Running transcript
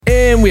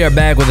And we are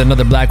back with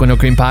another Black with No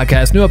Cream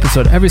podcast. New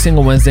episode every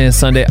single Wednesday and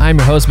Sunday. I'm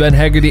your host, Ben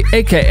Haggerty,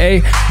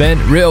 a.k.a. Ben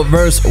Real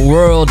Verse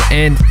World.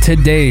 And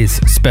today's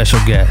special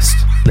guest,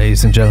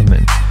 ladies and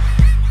gentlemen,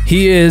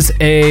 he is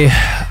a,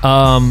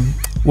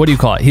 what do you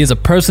call it? He is a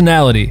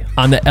personality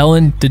on the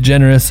Ellen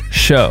DeGeneres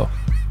show,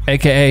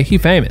 a.k.a. he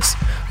famous.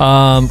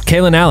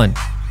 Kalen Allen.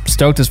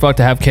 Stoked as fuck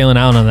to have Kalen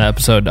Allen on the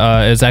episode.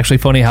 It's actually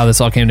funny how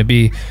this all came to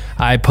be.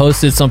 I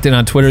posted something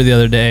on Twitter the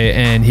other day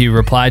and he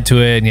replied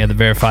to it and he had the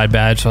verified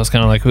badge. So I was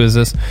kind of like, who is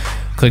this?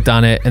 Clicked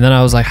on it. And then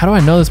I was like, how do I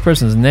know this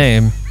person's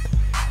name?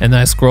 And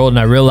then I scrolled and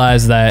I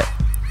realized that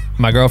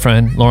my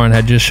girlfriend, Lauren,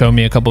 had just shown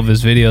me a couple of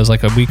his videos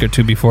like a week or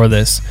two before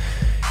this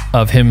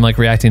of him like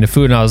reacting to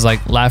food. And I was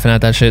like laughing at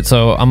that shit.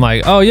 So I'm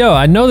like, oh, yo,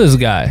 I know this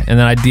guy. And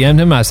then I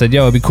DM'd him. I said,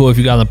 yo, it'd be cool if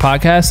you got on the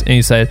podcast. And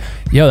he said,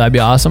 yo, that'd be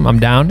awesome. I'm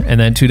down. And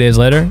then 2 days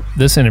later,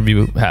 this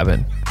interview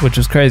happened, which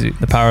is crazy.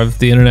 The power of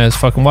the internet is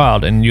fucking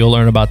wild. And you'll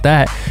learn about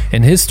that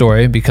in his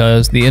story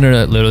because the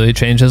internet literally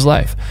changed his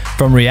life.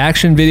 From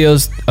reaction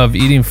videos of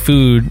eating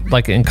food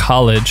like in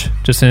college,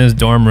 just in his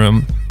dorm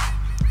room,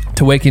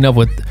 to waking up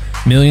with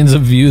millions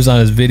of views on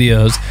his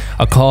videos,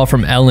 a call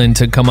from Ellen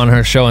to come on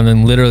her show, and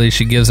then literally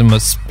she gives him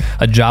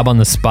a job on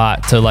the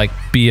spot to like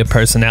be a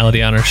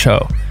personality on her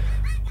show.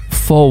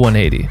 Full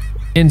 180.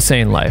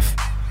 Insane life.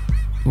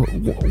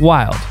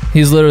 Wild.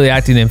 He's literally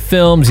acting in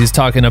films. He's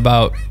talking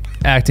about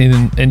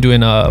acting and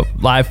doing a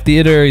live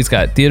theater. He's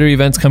got theater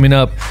events coming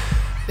up.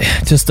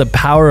 Just the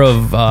power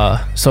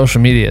of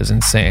social media is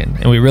insane,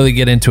 and we really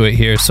get into it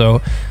here. So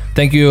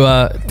thank you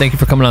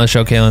for coming on the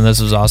show, Kalen.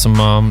 This was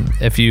awesome.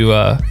 If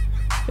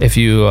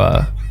you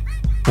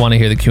want to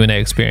hear the Q&A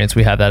experience,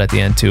 we have that at the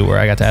end too, where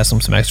I got to ask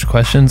him some extra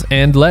questions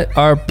and let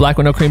our Black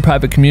with No Cream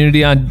private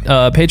community on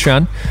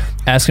Patreon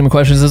ask him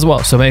questions as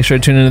well. So make sure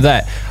to tune into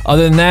that.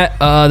 Other than that,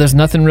 there's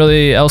nothing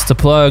really else to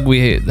plug.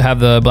 We have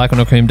the Black with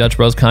No Cream Dutch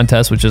Bros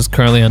contest, which is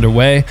currently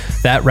underway.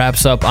 That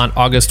wraps up on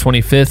August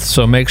 25th.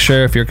 So make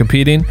sure if you're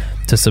competing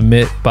to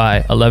submit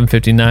by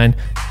 11:59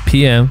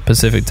 p.m.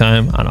 Pacific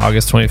time on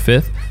August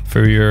 25th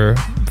for your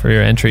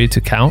entry to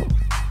count.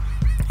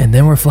 And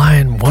then we're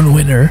flying one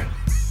winner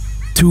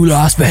to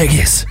Las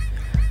Vegas.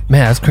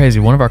 Man, that's crazy.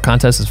 One of our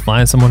contests is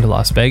flying someone to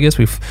Las Vegas.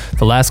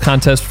 The last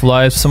contest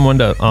flies someone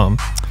to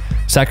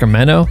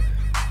Sacramento.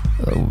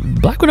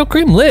 Black with No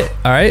Cream lit.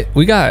 All right,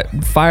 we got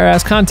fire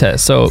ass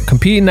contests. So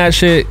compete in that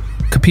shit.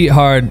 Compete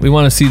hard. We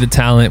want to see the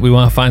talent. We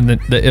want to find the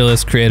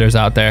illest creators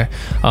out there,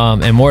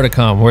 and more to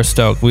come. We're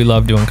stoked. We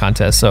love doing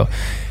contests. So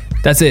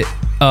that's it.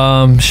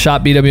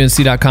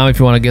 Shopbwnc.com if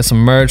you want to get some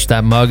merch.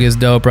 That mug is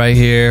dope right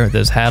here.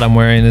 This hat I'm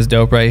wearing is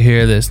dope right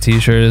here. This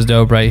t-shirt is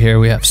dope right here.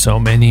 We have so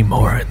many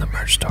more in the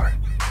merch store.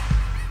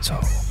 So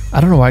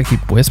I don't know why I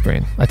keep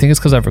whispering. I think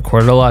it's because I've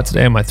recorded a lot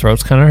today and my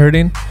throat's kind of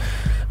hurting.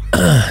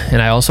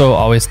 And I also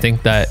always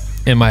think that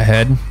in my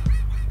head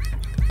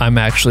I'm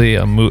actually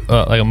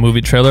like a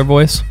movie trailer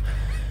voice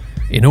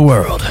in a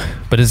world,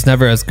 but it's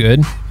never as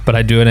good, but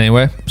I do it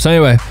anyway. So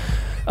anyway,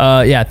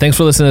 yeah, thanks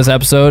for listening to this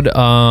episode.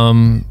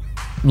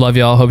 Love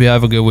y'all. Hope you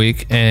have a good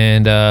week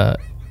and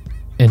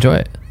enjoy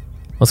it.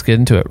 Let's get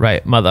into it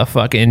right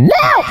motherfucking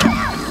now.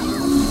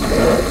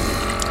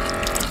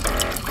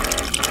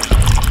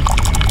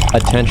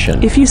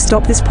 Attention. If you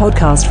stop this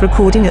podcast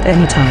recording at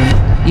any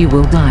time, you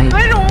will die.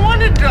 I don't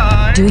want to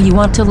die. Do you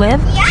want to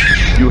live? Yeah.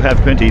 You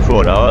have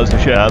 24 hours to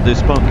share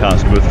this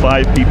podcast with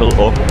 5 people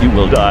or you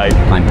will die.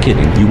 I'm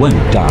kidding, you won't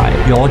die.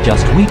 You're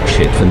just weak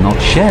shit for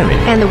not sharing.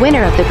 And the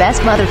winner of the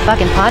best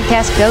motherfucking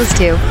podcast goes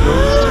to...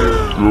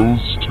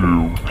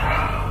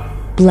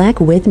 Black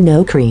with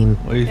No Cream.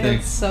 What do you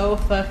think? It's so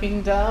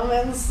fucking dumb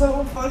and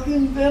so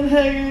fucking Ben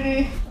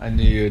Haggerty. I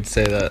knew you would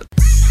say that.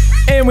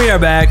 And we are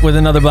back with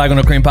another Black with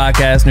No Cream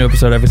podcast. New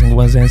episode every single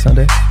Wednesday and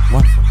Sunday.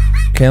 Wonderful.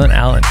 Kalen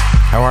Allen.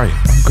 How are you?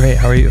 I'm great.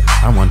 How are you?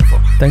 I'm wonderful.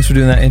 Thanks for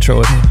doing that intro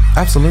with me.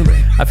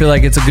 Absolutely. I feel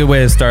like it's a good way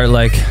to start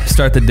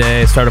the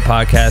day, start a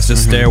podcast,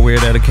 just stare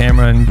weird at a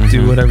camera and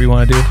do whatever you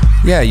want to do.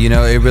 Yeah, you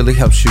know, it really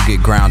helps you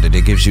get grounded.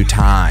 It gives you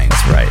time.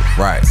 That's right.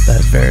 Right.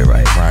 That's very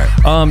right.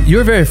 Right.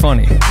 You're very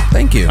funny.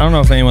 Thank you. I don't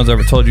know if anyone's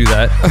ever told you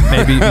that.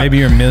 Maybe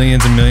your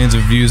millions and millions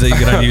of views that you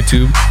get on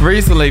YouTube.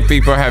 Recently,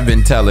 people have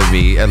been telling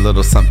me a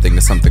little something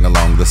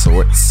along the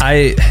sorts.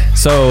 I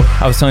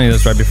was telling you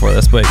this right before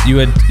this, but you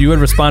had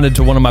responded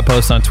to one of my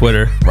posts on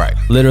Twitter. Right.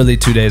 Literally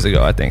 2 days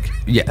ago, I think.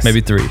 Yes. Maybe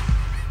 3.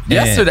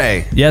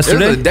 Yesterday. It was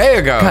a day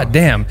ago. God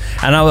damn.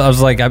 And I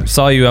was like, I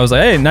saw you. I was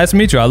like, hey, nice to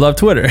meet you. I love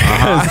Twitter.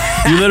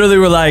 You literally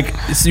were like,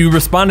 so you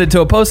responded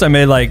to a post I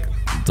made like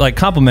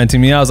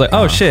complimenting me. I was like,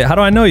 oh shit, how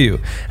do I know you?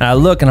 And I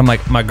look and I'm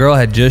like, my girl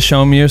had just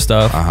shown me your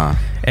stuff.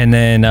 And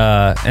then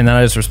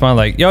I just responded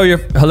like, yo, you're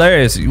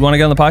hilarious. You want to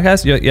get on the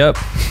podcast? Yep.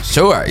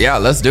 Sure. Yeah,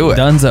 let's do it.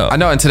 Dunzo. I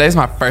know. And today's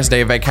my first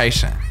day of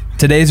vacation.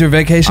 Today's your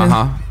vacation?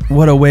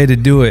 what a way to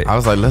do it. I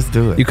was like, let's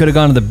do it. You could have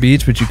gone to the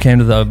beach, but you came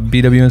to the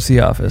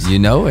BWNC office. You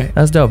know it.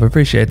 That's dope. I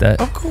appreciate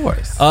that. Of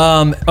course.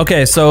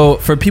 Okay, so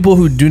for people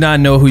who do not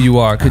know who you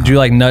are, could you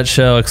like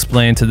nutshell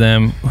explain to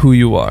them who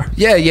you are?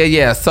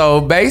 Yeah.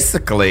 So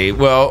basically,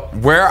 well,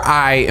 where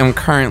I am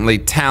currently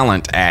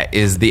talent at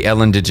is the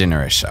Ellen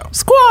DeGeneres Show.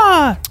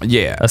 Squad.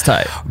 Yeah. That's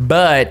tight.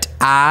 But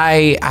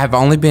I've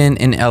only been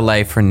in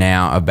LA for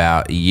now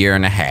about a year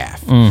and a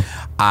half.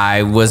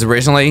 I was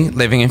originally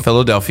living in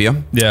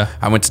Philadelphia. Yeah.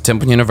 I went to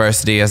Temple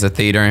University as a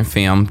theater and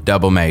film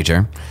double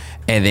major.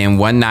 And then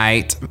one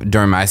night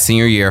during my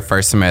senior year,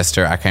 first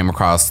semester, I came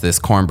across this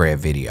cornbread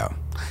video.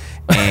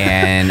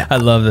 And I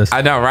love this.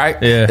 I know, right?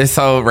 Yeah. It's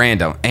so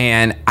random.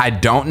 And I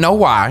don't know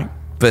why,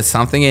 but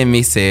something in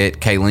me said,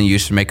 Caitlin, you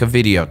should make a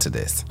video to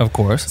this. Of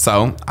course.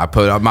 So I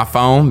put up my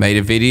phone, made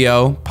a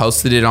video,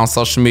 posted it on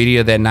social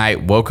media that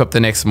night, woke up the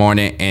next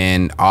morning,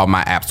 and all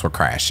my apps were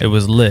crashing. It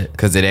was lit.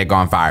 Because it had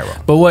gone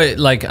viral. But what,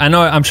 like,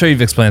 I'm sure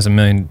you've explained this a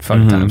million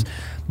fucking times.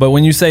 But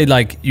when you say,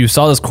 like, you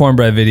saw this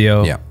cornbread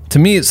video, Yeah. to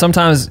me,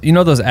 sometimes, you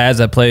know those ads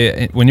that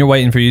play when you're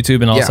waiting for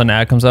YouTube and all of a sudden an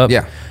ad comes up?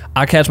 Yeah.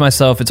 I catch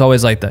myself, it's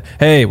always like the,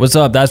 hey, what's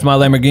up? That's my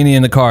Lamborghini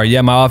in the car.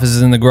 Yeah, my office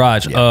is in the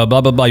garage. Blah,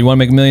 blah, blah. You want to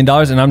make $1 million?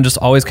 And I'm just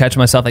always catching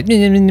myself like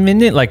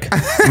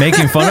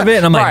making fun of it.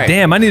 And I'm like, Right.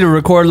 damn, I need to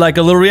record like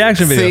a little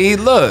reaction video. See,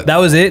 look. That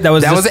was it?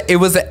 It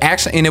was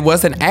actually, and it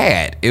was an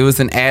ad. It was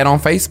an ad on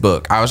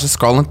Facebook. I was just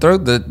scrolling through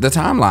the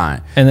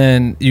timeline. And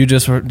then you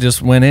just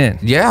went in.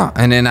 Yeah,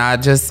 and then I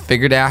just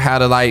figured out how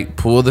to like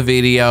pull the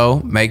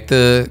video, make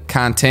the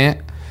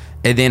content.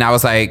 And then I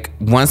was like,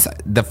 once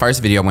the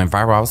first video went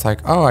viral, I was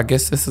like, oh, I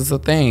guess this is a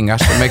thing. I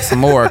should make some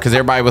more. Because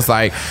everybody was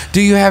like, do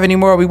you have any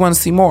more? We want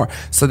to see more.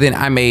 So then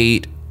I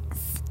made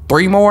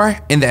 3 more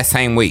in that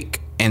same week.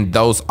 And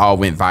those all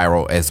went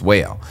viral as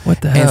well.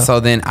 What the hell? And so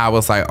then I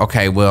was like,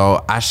 okay,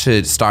 well, I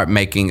should start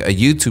making a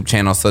YouTube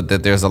channel so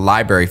that there's a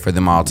library for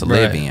them all to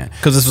live in.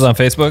 Because this was on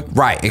Facebook?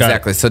 Right, Got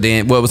exactly. it. So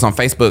then, well, it was on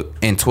Facebook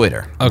and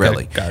Twitter, Okay,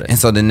 really. got it. And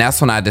so then that's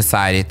when I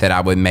decided that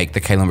I would make the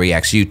Caitlin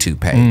Reacts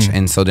YouTube page.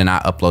 And so then I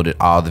uploaded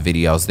all the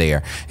videos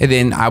there. And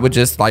then I would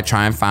just like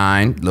try and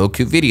find little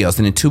cute videos.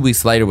 And then 2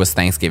 weeks later was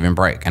Thanksgiving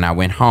break. And I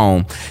went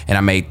home and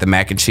I made the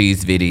mac and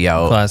cheese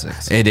video.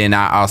 Classics. And then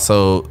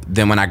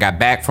then when I got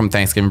back from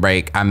Thanksgiving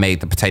break, I made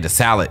the potato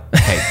salad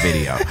cake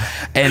video.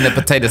 And the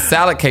potato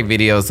salad cake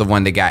video is the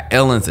one that got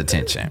Ellen's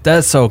attention.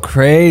 That's so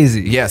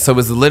crazy. Yeah, so it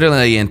was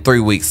literally in 3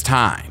 weeks'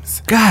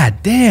 times. God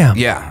damn.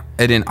 Yeah,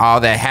 and then all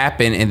that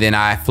happened, and then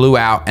I flew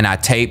out and I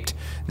taped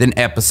an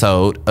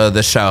episode of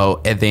the show,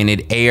 and then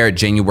it aired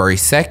January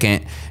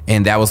 2nd,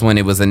 and that was when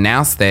it was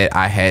announced that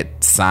I had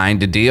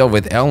signed a deal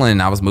with Ellen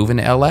and I was moving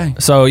to LA.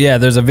 So yeah,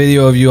 there's a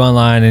video of you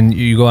online and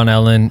you go on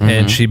Ellen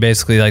and she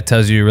basically like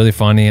tells you you're really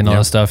funny and all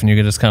this stuff, and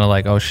you're just kind of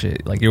like, oh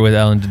shit, like you're with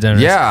Ellen DeGeneres.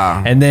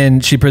 Yeah. And then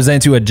she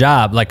presents you a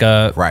job, like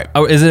a Right.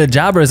 Oh, is it a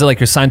job or is it like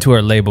you're signed to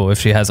her label if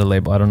she has a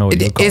label? I don't know what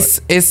you would call it.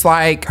 It's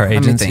like Her let me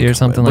agency think. or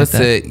something What's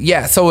like that?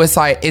 Yeah, so it's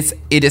like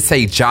it is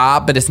a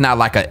job, but it's not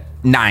like a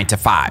 9 to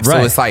 5. So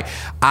Right. it's like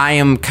I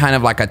am kind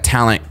of like a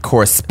talent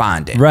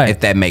correspondent, Right. if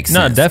that makes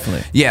No, sense.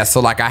 definitely. Yeah, so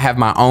like I have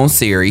my own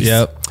series.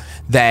 Yep.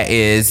 That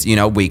is,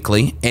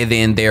 weekly. And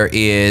then there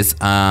is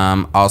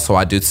also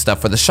I do stuff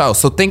for the show.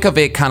 So think of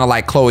it kind of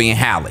like Chloe and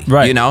Halle.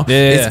 Right. Yeah, yeah.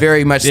 It's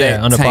very much that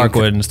under same,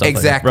 Parkwood and stuff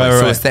exactly. like that. Right,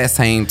 so right. it's that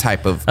same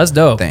type of That's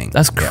dope. thing.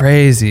 That's Yeah.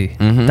 crazy.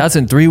 That's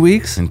in 3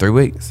 weeks? In 3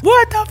 weeks.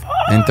 What the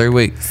fuck? In 3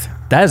 weeks.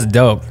 That's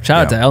dope.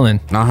 Shout out to Yeah. Ellen.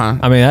 Uh-huh.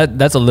 I mean,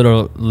 that's a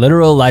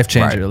literal life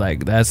changer. Right.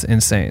 Like that's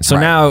insane. So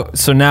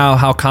Right. now,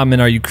 how common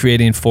are you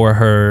creating for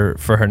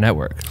her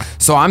network?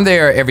 So I'm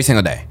there every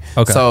single day.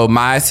 Okay. So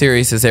my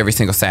series is every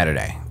single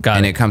Saturday. Got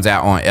and it. it comes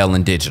out on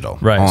Ellen Digital.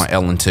 Right. On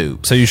Ellen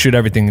Tube. So you shoot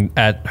everything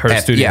at her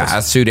studios. Yeah,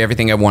 I shoot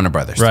everything at Warner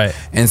Brothers. Right.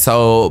 And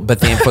so, but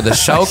then for the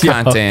show Yo,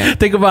 content.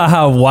 think about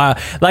how wild.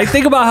 Like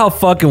think about how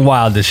fucking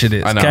wild this shit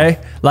is. I know. Okay.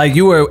 Like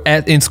you were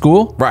in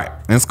school. Right.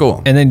 In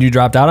school. And then you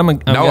dropped out. No,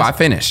 guessing? I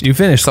finished. You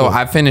finished. So school.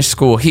 I finished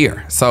school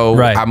here. So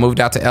Right. I moved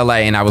out to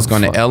LA and I was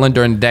going to Ellen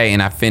during the day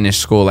and I finished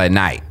school at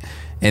night.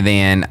 And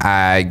then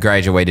I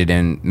graduated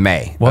in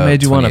May. What of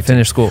made you want to 2018.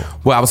 finish school?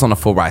 Well, I was on a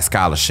Fulbright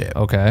scholarship.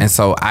 Okay. And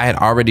so I had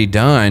already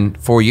done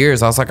 4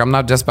 years. I was like, I'm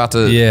not just about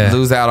to Yeah.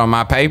 lose out on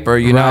my paper,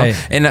 Right. know?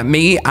 And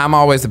I'm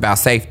always about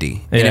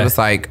safety. And Yeah. it was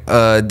like,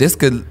 this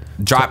could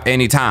drop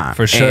any time.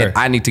 For sure. And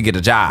I need to get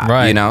a job,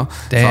 Right. So I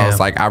Damn. was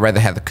like, I'd rather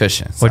have the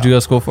cushion. What'd you go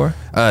to school for?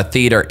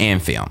 Theater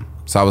and film.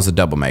 So I was a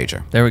double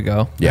major. There we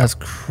go. Yeah. That's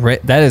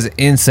that is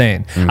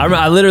insane.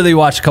 I literally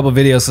watched a couple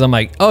videos because I'm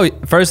like, oh,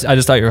 first I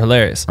just thought you were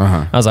hilarious.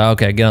 I was like,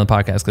 okay, get on the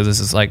podcast because this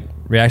is like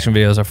reaction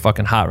videos are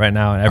fucking hot right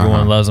now and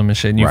everyone loves them and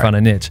shit. And you Right. found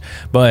a niche,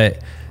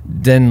 but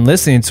then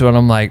listening to it,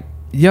 I'm like,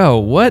 yo,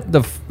 what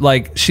the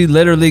like? She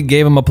literally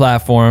gave him a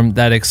platform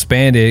that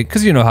expanded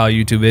because you know how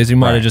YouTube is. You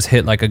might have Right. just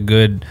hit like a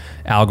good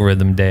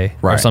algorithm day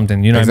or Right.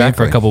 something. You know what I mean?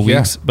 For a Exactly. couple Yeah.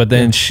 weeks, but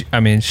then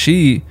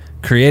she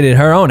created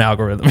her own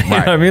algorithm. You know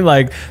Right. what I mean?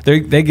 Like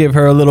they give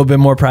her a little bit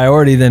more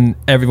priority than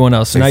everyone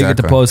else. So now you get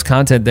to Exactly. post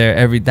content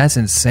there that's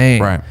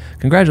insane. Right.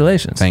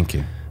 Congratulations. Thank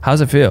you.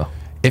 How's it feel?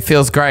 It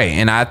feels great.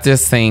 And I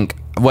just think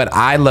what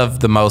I love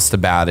the most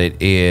about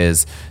it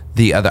is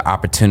the other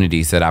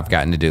opportunities that I've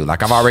gotten to do.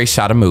 Like, I've already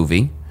shot a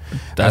movie.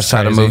 I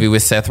shot a movie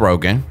with Seth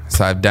Rogen,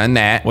 so I've done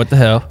that. What the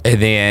hell?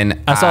 And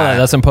then I saw that.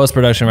 That's in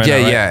post-production right now,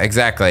 right? Yeah,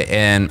 exactly.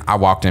 And I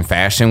walked in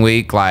Fashion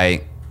Week.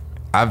 Like,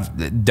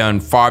 I've done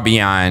far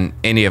beyond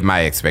any of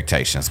my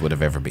expectations would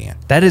have ever been.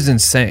 That is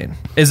insane.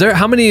 Is there,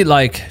 how many,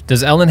 like,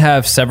 does Ellen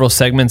have several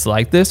segments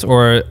like this,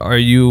 or are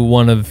you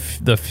one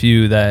of the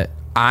few that...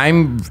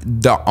 I'm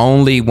the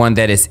only one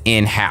that is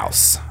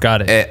in-house.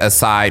 Got it.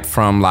 Aside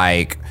from,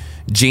 like,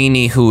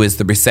 Jeannie, who is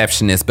the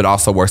receptionist but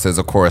also works as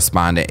a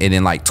correspondent, and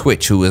then like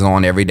Twitch, who is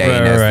on every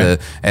day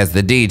as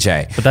the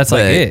DJ. But that's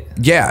like it.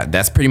 Yeah,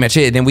 that's pretty much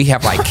it. Then we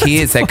have like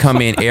kids that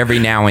come in every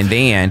now and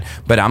then,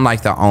 but I'm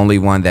like the only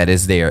one that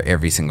is there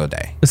every single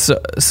day.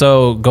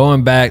 So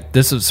going back,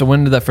 so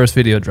when did that first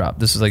video drop?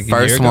 This was like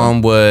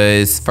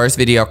first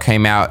video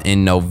came out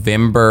in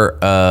November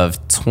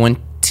of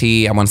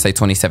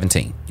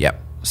 2017.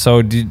 Yep.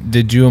 So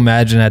did you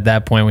imagine at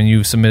that point when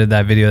you submitted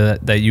that video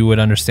that you would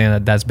understand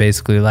that that's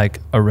basically like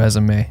a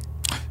resume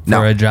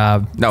for a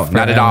job? No,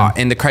 not at all.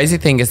 And the crazy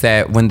thing is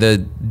that when the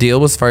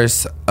deal was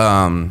first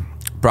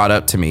brought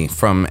up to me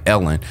from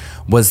Ellen,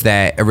 was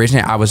that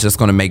originally I was just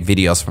going to make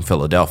videos from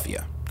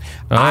Philadelphia.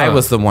 I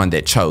was the one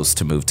that chose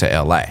to move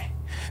to LA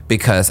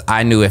because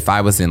I knew if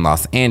I was in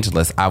Los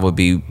Angeles, I would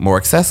be more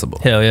accessible.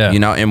 Hell yeah. You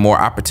know, and more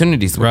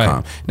opportunities would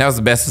come. That was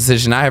the best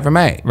decision I ever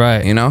made.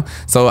 Right. You know?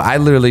 So I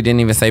literally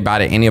didn't even say bye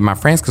to any of my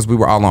friends because we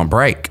were all on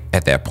break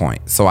at that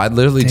point. So I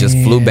literally just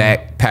flew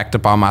back, packed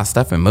up all my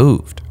stuff, and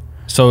moved.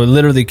 So it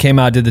literally came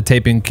out, did the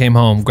taping, came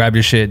home, grabbed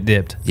your shit,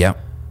 dipped. Yep.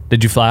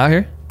 Did you fly out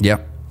here?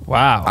 Yep.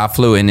 Wow. I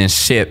flew and then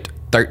shipped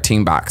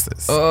 13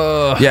 boxes.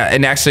 Yeah,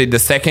 and actually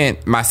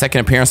my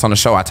second appearance on the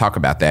show, I talk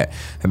about that,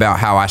 about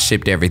how I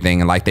shipped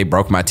everything and like they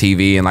broke my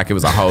TV and like it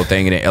was a whole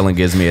thing, and then Ellen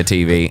gives me a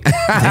TV.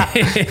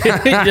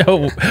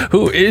 Yo,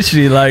 who is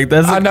she? Like,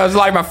 I know, it's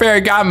like my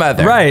fairy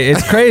godmother. Right,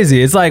 it's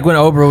crazy. It's like when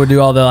Oprah would do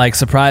all the like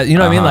surprise, you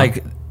know what I mean?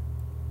 Like,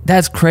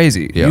 that's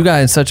crazy. Yep. You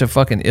got in such a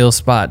fucking ill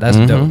spot. That's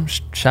dope.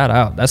 Shout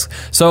out.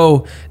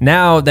 So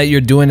now that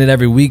you're doing it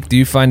every week, do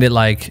you find it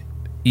like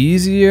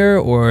easier,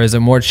 or is it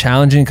more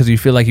challenging because you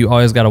feel like you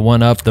always got to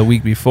one up the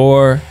week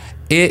before?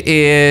 It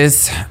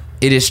is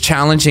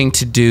challenging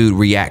to do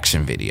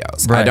reaction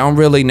videos. Right. I don't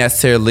really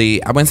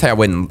necessarily, I wouldn't say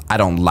I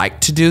don't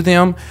like to do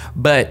them,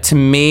 but to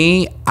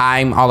me,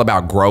 I'm all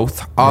about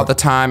growth all the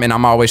time, and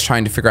I'm always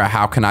trying to figure out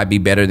how can I be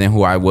better than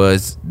who I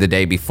was the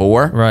day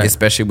before,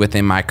 especially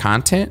within my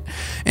content.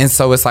 And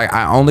so it's like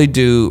I only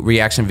do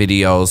reaction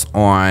videos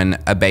on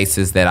a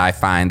basis that I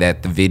find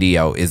that the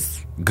video is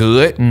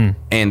good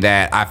and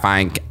that I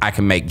find I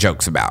can make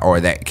jokes about, or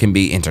that can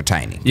be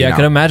entertaining. Yeah, I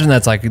can imagine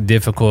that's like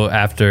difficult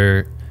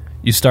after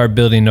you start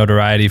building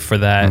notoriety for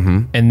that,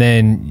 and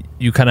then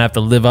you kind of have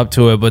to live up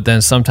to it, but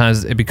then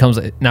sometimes it becomes,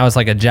 now it's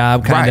like a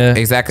job kind of. Right,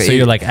 exactly. So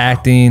you're like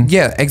acting.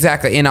 Yeah,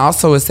 exactly. And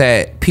also it's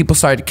that people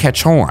started to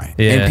catch on,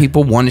 and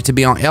people wanted to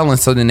be on Ellen,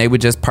 so then they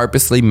would just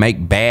purposely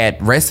make bad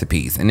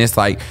recipes. And it's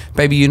like,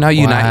 baby, you know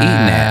you're not eating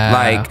that.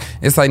 Like,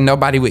 it's like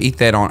nobody would eat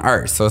that on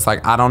Earth. So it's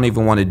like, I don't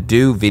even want to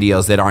do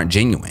videos that aren't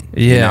genuine.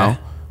 Yeah. You know?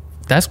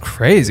 That's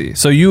crazy.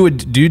 So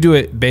do you do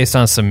it based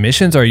on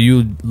submissions, or are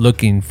you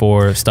looking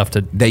for stuff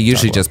to... They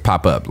usually just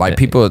pop up. Like,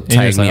 people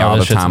tag me all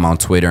the time on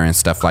Twitter and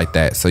stuff like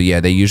that. So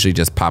yeah, they usually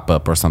just pop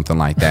up or something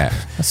like that.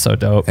 That's so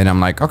dope. And I'm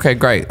like, okay,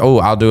 great. Oh,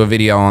 I'll do a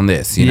video on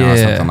this, you know, or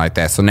something like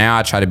that. So now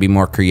I try to be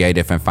more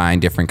creative and find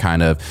different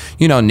kind of,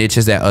 you know,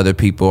 niches that other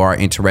people are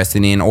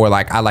interested in, or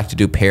like I like to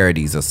do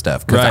parodies of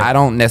stuff, because I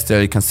don't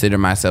necessarily consider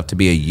myself to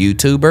be a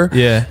YouTuber.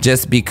 Yeah.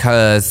 Just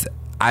because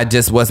I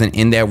just wasn't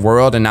in that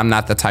world, and I'm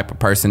not the type of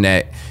person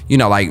that, you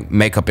know, like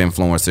makeup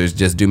influencers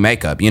just do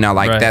makeup, you know,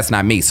 like that's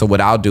not me. So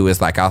what I'll do is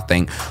like, I'll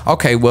think,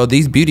 okay, well,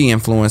 these beauty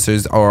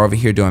influencers are over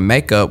here doing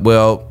makeup.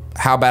 Well,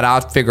 how about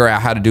I'll figure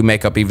out how to do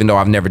makeup even though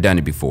I've never done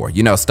it before,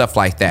 you know, stuff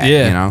like that.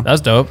 Yeah, you know,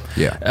 that's dope.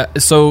 Yeah.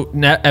 So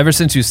ever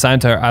since you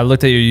signed to her, I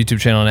looked at your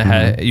YouTube channel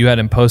and you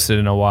hadn't posted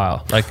in a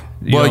while. Like,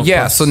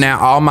 so now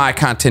all my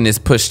content is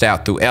pushed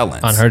out through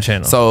Ellen's on her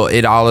channel. So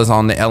it all is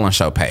on the Ellen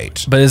Show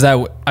page. But is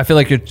that, I feel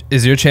like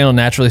is your channel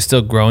naturally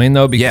still growing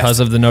though because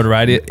of the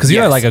notoriety? Because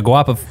you have like a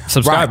guap of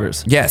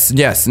subscribers. Right.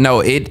 Yes.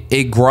 No,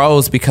 it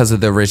grows because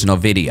of the original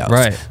videos.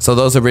 Right. So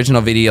those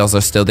original videos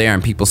are still there,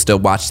 and people still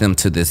watch them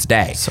to this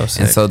day. So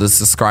sick. And so the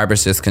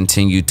subscribers just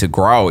continue to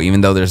grow,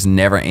 even though there's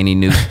never any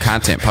new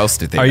content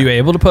posted there. Are you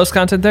able to post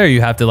content there, or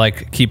you have to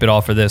like keep it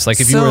all for this? Like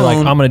if you were like,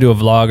 I'm going to do a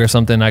vlog or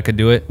something, I could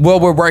do it? Well,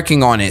 we're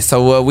working on it.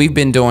 So what we've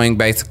been doing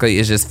basically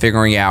is just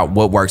figuring out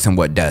what works and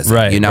what doesn't.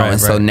 Right, you know, right, and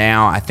so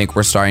now I think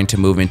we're starting to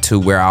move into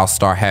where I'll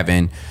start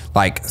having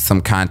like some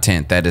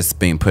content that is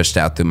being pushed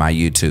out through my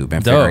YouTube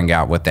and figuring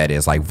out what that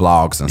is, like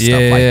vlogs and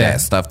stuff like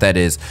that. Stuff that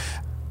is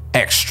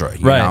extra,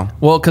 you know?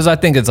 Well, because I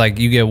think it's like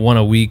you get one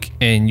a week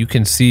and you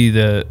can see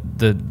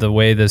the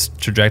way this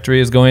trajectory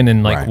is going,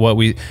 and like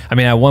I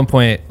mean, at one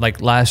point,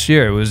 like last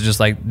year, it was just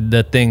like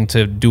the thing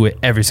to do it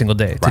every single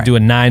day, to do a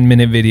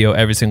 9-minute video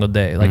every single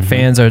day. Like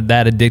fans are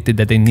that addicted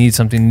that they need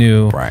something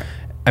new. Right.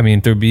 I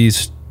mean, through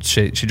B's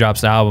she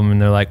drops the album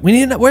and they're like,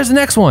 where's the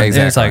next one?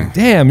 Exactly. And it's like,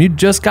 damn, you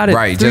just got it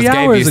 3 just gave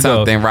hours you ago.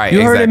 something, right,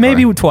 You heard it exactly.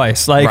 maybe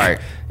twice. Like, Right.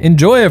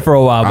 enjoy it for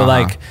a while. But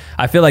like,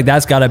 I feel like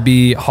that's got to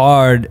be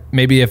hard,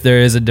 maybe if there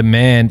is a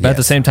demand. But at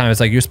the same time, it's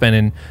like you're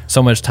spending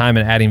so much time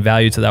and adding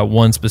value to that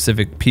one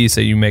specific piece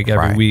that you make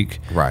every Right. week.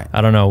 Right.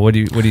 I don't know. What do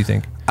you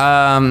think?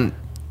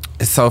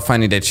 It's so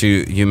funny that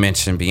you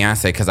mentioned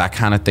Beyonce, because I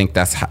kind of think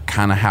that's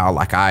kind of how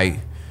like I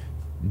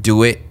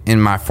do it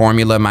in my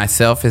formula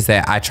myself, is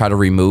that I try to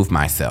remove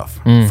myself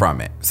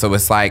from it. So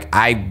it's like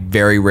I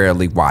very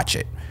rarely watch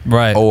it.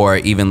 Right. Or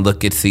even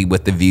look and see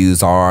what the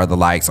views are, the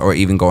likes, or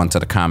even go into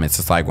the comments.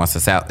 It's like once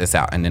it's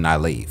out, and then I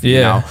leave.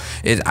 Yeah.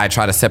 You know? I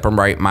try to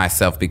separate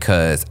myself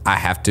because I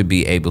have to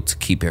be able to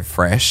keep it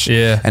fresh.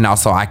 Yeah. And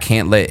also I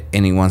can't let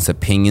anyone's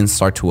opinions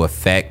start to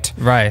affect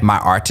Right. my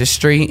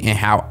artistry and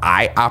how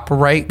I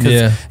operate. Because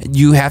Yeah.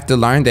 you have to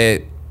learn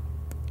that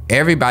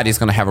everybody's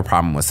going to have a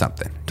problem with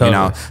something. Totally.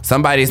 You know,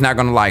 somebody's not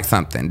going to like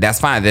something. That's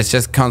fine. That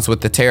just comes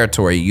with the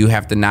territory. You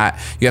have to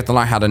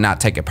learn how to not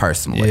take it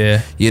personally.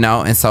 Yeah. You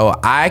know, and so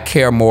I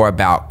care more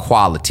about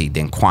quality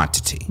than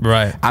quantity.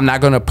 Right. I'm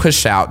not going to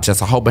push out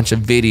just a whole bunch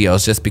of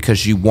videos just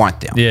because you want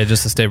them. Yeah,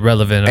 just to stay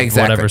relevant of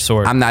whatever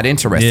sort. I'm not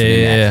interested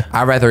in that. Yeah.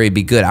 I'd rather it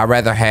be good. I'd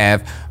rather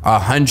have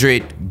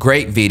 100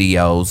 great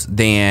videos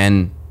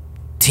than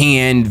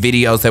 10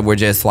 videos that were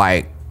just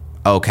like,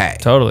 okay.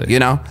 Totally. You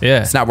know?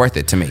 Yeah. It's not worth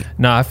it to me.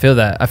 No, I feel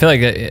that. I feel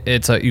like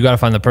it's you got to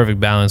find the perfect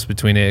balance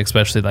between it,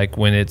 especially like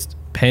when it's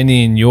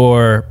pending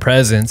your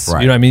presence.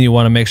 Right. You know what I mean? You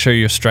want to make sure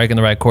you're striking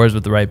the right chords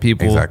with the right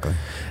people. Exactly.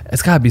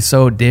 It's got to be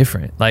so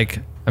different. Like,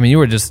 I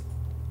mean,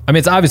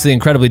 it's obviously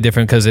incredibly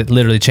different because it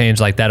literally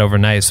changed like that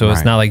overnight. So it's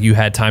Right. not like you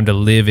had time to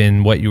live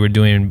in what you were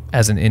doing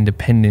as an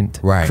independent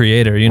Right.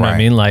 creator. You know what I Right.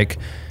 mean? Like,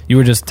 you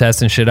were just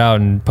testing shit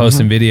out and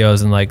posting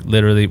videos and like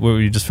literally, what,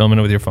 were you just filming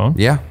it with your phone?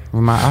 Yeah,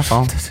 with my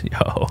iPhone.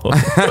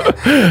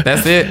 Yo.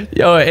 That's it.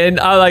 Yo, and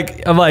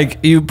I'm like,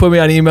 you put me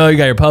on email, you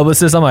got your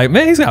publicist. I'm like,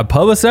 man, he's got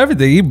publicists,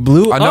 everything. He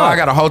blew I know. up. I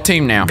got a whole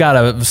team now. Got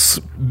a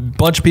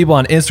bunch of people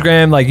on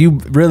Instagram. Like, you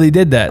really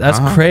did that. That's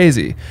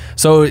crazy.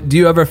 So do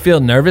you ever feel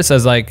nervous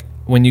as like,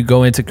 when you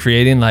go into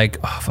creating, like,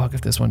 oh, fuck,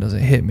 if this one doesn't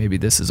hit, maybe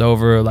this is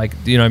over. Like,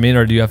 you know what I mean?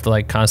 Or do you have to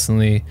like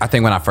constantly? I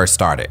think when I first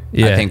started,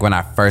 Yeah. I think when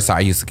I first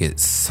started, I used to get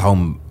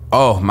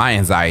my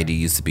anxiety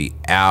used to be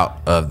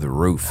out of the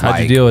roof.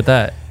 How'd you deal with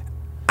that?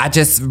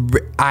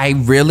 I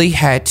really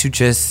had to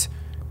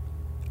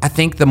I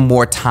think the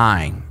more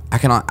time,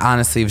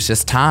 honestly, it was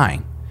just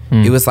time.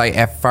 It was like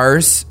at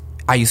first,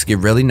 I used to get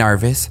really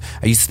nervous.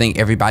 I used to think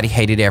everybody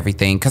hated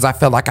everything because I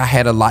felt like I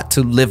had a lot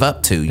to live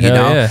up to, you Hell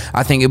know? yeah.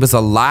 I think it was a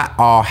lot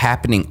all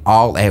happening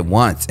all at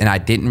once, and I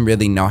didn't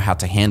really know how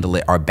to handle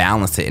it or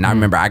balance it. And I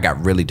remember I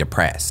got really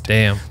depressed.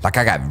 Damn. Like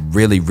I got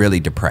really, really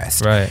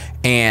depressed. Right.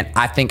 And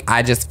I think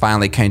I just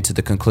finally came to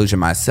the conclusion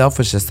myself,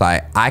 was just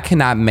like, I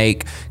cannot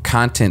make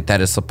content that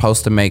is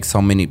supposed to make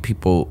so many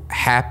people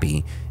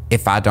happy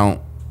if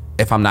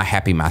I'm not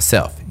happy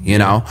myself, you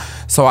know?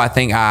 So I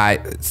think I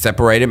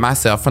separated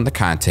myself from the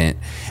content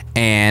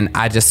and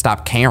I just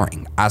stopped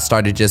caring. I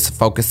started just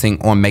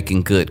focusing on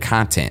making good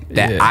content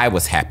that I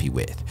was happy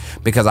with,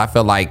 because I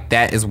feel like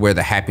that is where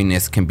the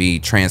happiness can be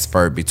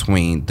transferred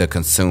between the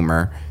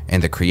consumer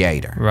and the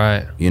creator.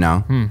 Right. You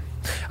know?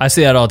 I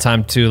see that all the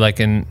time too. Like,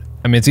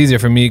 it's easier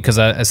for me because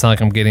it's not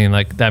like I'm getting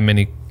like that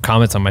many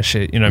comments on my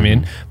shit, you know what I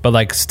mean? But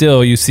like,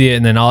 still, you see it,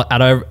 and then all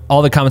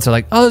the comments are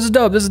like, "Oh, this is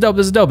dope, this is dope,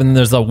 this is dope," and then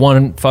there's the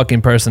one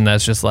fucking person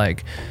that's just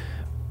like,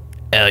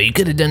 "Oh, you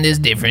could have done this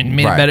different,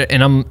 made it better,"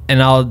 and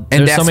there's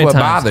that's so many what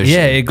times, bothers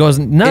yeah, you. it goes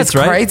nuts, It's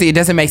right? crazy. It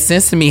doesn't make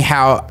sense to me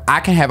how I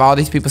can have all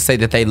these people say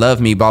that they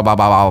love me, blah, blah,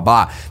 blah, blah,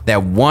 blah, blah.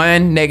 That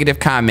one negative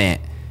comment,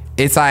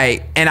 it's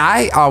like, and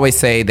I always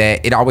say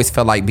that it always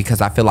felt like,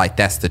 because I feel like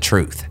that's the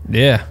truth.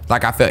 Yeah.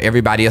 Like I feel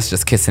everybody else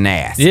just kissing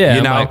ass. Yeah,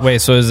 you know? I'm like,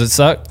 wait, so does it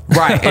suck?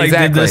 Right, Like,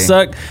 exactly. Did this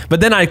suck?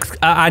 But then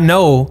I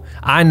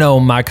know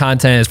my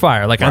content is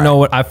fire. Like, I know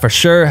what I for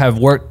sure have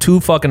worked too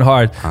fucking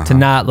hard to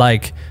not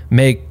like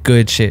make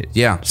good shit.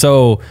 Yeah.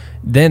 So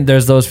then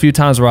there's those few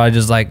times where I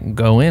just like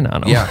go in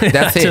on them. Yeah,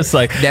 that's it. Just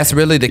like, That's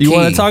really the you key.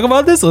 want to talk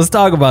about this? Let's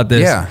talk about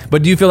this. Yeah.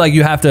 But do you feel like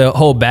you have to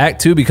hold back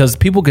too, because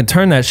people can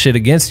turn that shit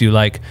against you?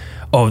 Like,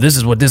 oh, this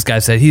is what this guy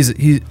said. He's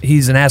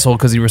an asshole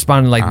because he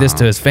responded like this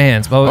to his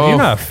fans. But you're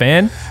not a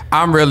fan.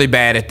 I'm really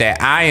bad at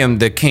that. I am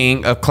the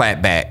king of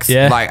clapbacks.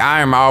 Yeah. Like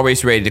I am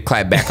always ready to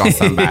clap back on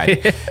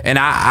somebody. And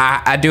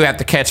I do have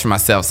to catch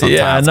myself sometimes.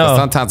 Yeah, I know. 'Cause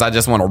sometimes I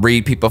just want to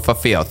read people for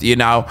filth, you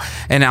know?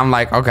 And I'm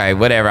like, okay,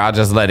 whatever, I'll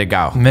just let it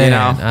go. Man, you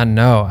know? I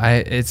know.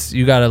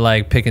 You gotta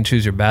like pick and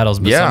choose your battles,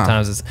 but Yeah.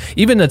 sometimes it's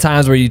even the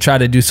times where you try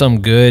to do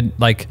something good,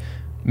 like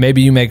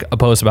maybe you make a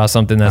post about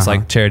something that's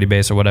like charity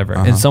based or whatever,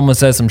 and someone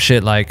says some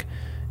shit like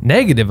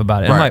negative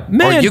about it. I'm like,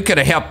 man, or you could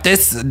have helped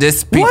this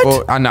people.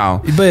 What? I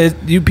know. But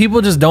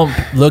people just don't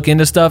look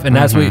into stuff, and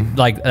that's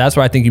that's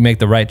where I think you make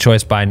the right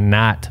choice by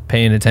not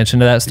paying attention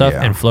to that stuff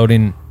Yeah. and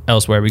floating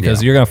elsewhere,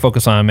 because Yeah. you're gonna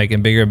focus on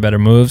making bigger and better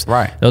moves.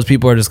 Right. Those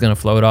people are just gonna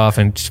float off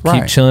and keep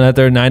Right. chilling at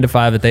their 9 to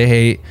 5 that they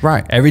hate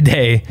Right. every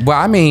day. Well,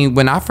 I mean,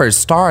 when I first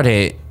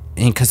started,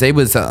 and because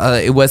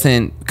it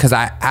wasn't because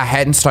I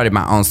hadn't started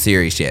my own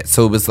series yet,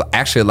 so it was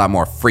actually a lot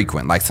more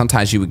frequent. Like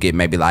sometimes you would get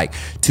maybe like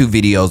 2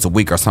 videos a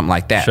week or something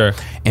like that. Sure.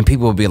 And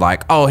people would be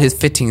like, "Oh, his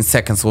 15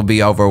 seconds will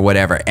be over," or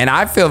whatever. And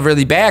I feel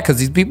really bad because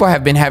these people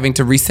have been having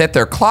to reset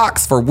their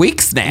clocks for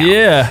weeks now.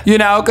 Yeah. You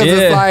know, because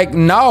it's like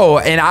no.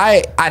 And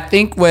I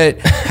think what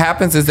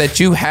happens is that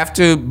you have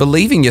to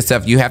believe in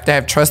yourself. You have to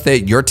have trust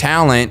that your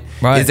talent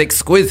is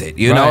exquisite,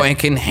 you know, and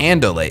can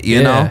handle it,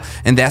 you know,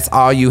 and that's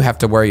all you have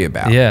to worry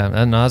about. Yeah,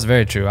 no, that's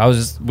very true.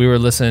 We were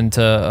listening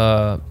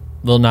to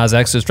Lil Nas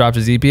X just dropped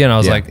his EP, and I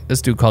was like,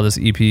 this dude called this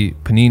EP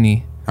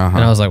Panini. And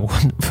I was like,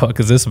 what the fuck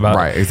is this about?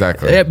 Right,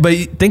 exactly. Yeah, but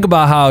think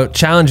about how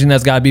challenging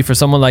that's got to be for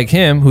someone like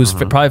him who's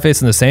probably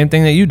facing the same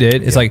thing that you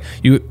did. It's like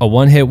a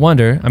one-hit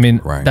wonder. I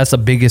mean, that's the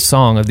biggest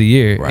song of the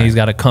year, and he's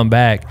got to come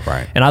back.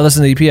 Right. And I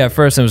listened to the EP at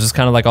first, and it was just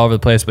kind of like all over the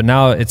place, but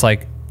now it's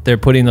like they're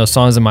putting those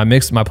songs in my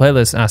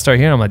playlist, and I start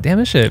hearing, I'm like, damn,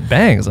 this shit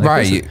bangs. Like,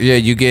 right,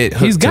 you get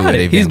hooked. He's got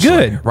it. He's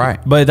good. Right.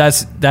 But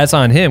that's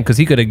on him because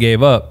he could have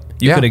gave up.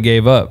 You could have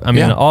gave up. I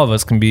mean, all of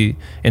us can be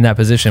in that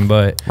position,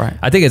 but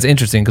I think it's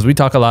interesting because we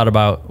talk a lot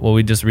about what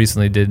we just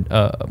recently did.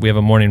 We have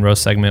a morning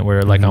roast segment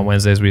where like on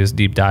Wednesdays, we just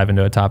deep dive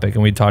into a topic,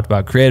 and we talked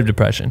about creative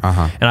depression.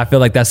 And I feel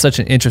like that's such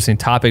an interesting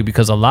topic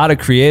because a lot of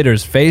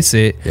creators face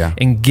it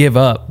and give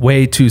up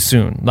way too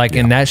soon. Like,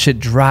 and that shit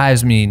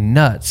drives me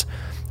nuts.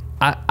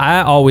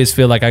 I always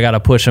feel like I got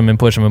to push them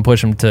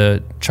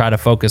to try to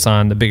focus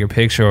on the bigger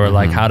picture or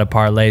like how to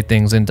parlay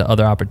things into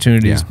other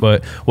opportunities.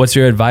 But what's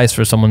your advice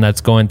for someone that's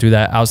going through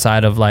that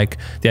outside of like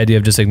the idea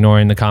of just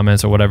ignoring the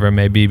comments or whatever it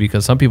may be?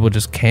 Because some people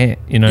just can't,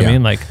 you know what I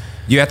mean? Like,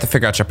 you have to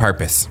figure out your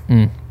purpose.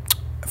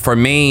 For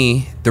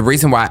me, the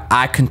reason why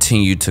I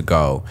continue to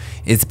go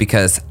is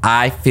because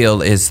I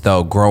feel as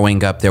though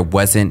growing up, there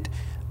wasn't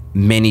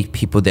many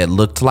people that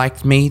looked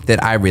like me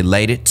that I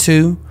related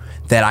to,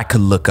 that I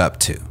could look up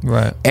to.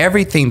 Right.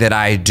 Everything that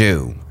I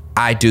do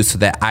so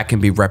that I can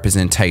be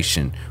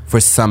representation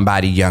for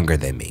somebody younger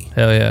than me.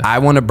 Hell yeah. I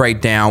want to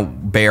break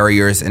down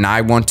barriers, and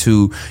I want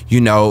to,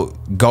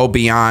 go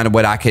beyond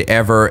what I could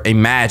ever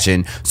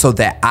imagine so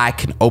that I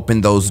can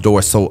open those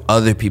doors so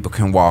other people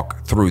can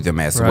walk through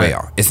them as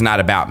well. It's not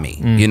about me.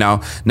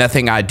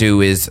 Nothing I do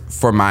is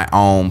for my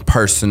own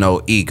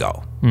personal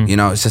ego.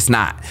 It's just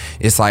not.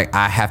 It's like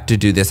I have to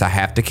do this. I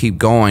have to keep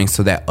going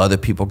so that other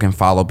people can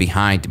follow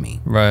behind me.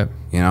 Right.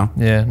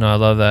 Yeah, no, I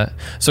love that.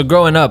 So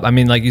growing up, I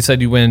mean, like you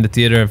said, you went into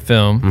theater and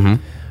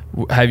film.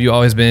 Have you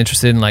always been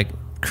interested in like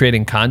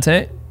creating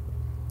content?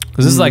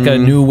 Because this is like a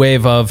new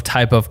wave of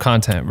type of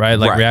content, right?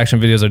 Like reaction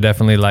videos are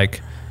definitely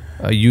like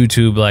a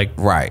YouTube like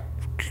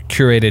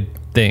curated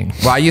thing.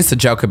 Well, I used to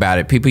joke about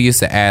it. People used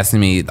to ask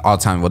me all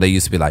the time. Well, they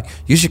used to be like,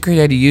 "You should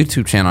create a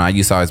YouTube channel." I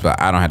used to always be like,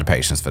 "I don't have the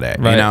patience for that."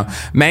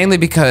 Mainly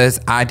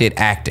because I did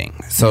acting,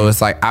 so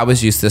it's like I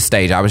was used to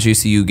stage. I was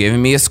used to you giving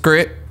me a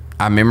script.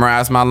 I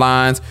memorized my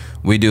lines.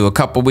 We do a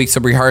couple weeks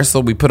of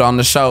rehearsal. We put on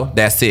the show.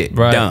 That's it.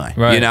 Done.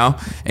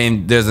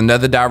 And there's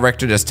another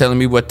director that's telling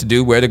me what to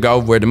do, where to go,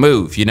 where to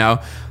move.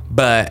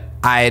 But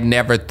I had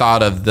never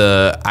thought of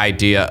the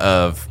idea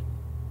of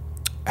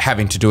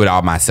having to do it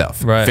all myself,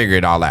 figure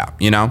it all out,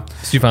 So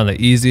you found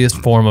the easiest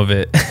form of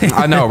it.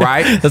 I know,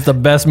 right? That's the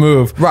best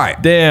move. Right.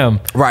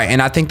 Damn. Right.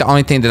 And I think the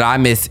only thing that I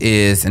miss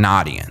is an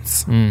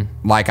audience.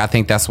 Like, I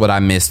think that's what I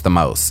miss the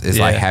most is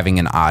like having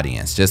an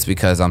audience, just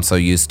because I'm so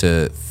used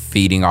to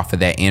feeding off of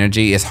that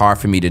energy. It's hard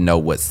for me to know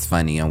what's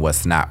funny and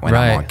what's not when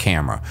I'm on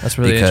camera. That's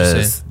really because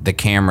interesting. The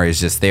camera is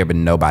just there, but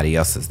nobody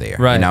else is there.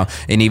 Right.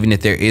 And even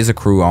if there is a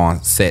crew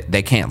on set,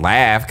 they can't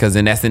laugh because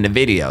then that's in the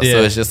video.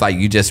 So it's just like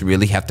you just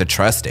really have to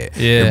trust it.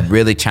 It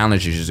really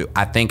challenges you.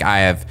 I think I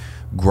have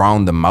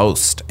grown the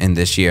most in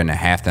this year and a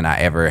half than I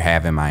ever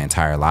have in my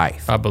entire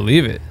life. I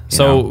believe it.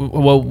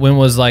 When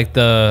was like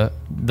the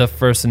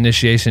first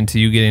initiation to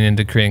you getting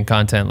into creating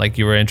content? Like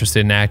you were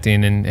interested in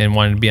acting and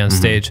wanted to be on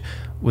stage.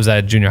 Was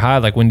that junior high?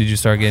 Like when did you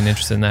start getting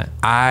interested in that?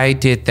 I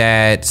did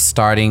that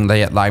starting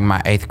like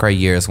my 8th grade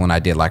years when I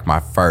did like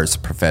my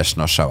first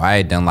professional show. I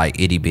had done like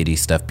itty bitty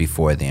stuff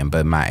before then,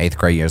 but my 8th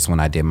grade years when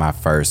I did my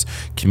first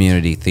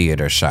community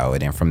theater show.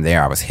 And then from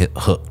there I was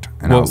hooked.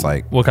 And I was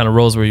like, what kind of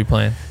roles were you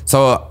playing?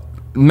 So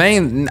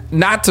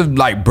not to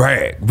like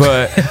brag,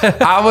 but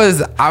I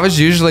was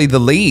usually the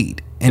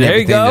lead in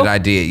everything that I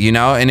did,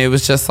 and it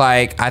was just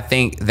like, I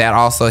think that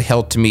also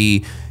helped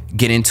me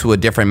get into a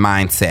different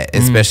mindset,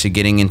 especially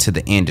getting into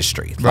the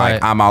industry.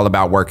 Like I'm all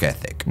about work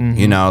ethic,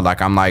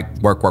 like I'm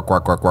like work.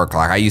 Like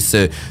I used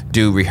to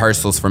do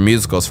rehearsals for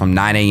musicals from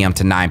 9 a.m.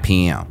 to 9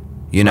 p.m.,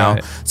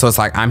 So it's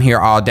like I'm here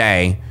all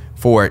day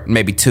for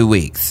maybe 2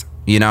 weeks,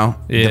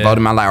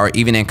 devoting my life. Or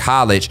even in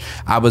college,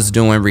 I was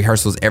doing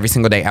rehearsals every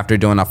single day after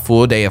doing a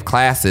full day of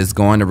classes,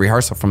 going to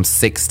rehearsal from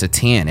 6 to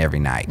 10 every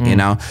night,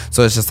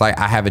 So it's just like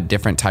I have a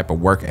different type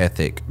of work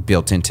ethic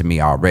built into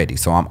me already.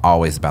 So I'm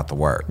always about the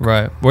work.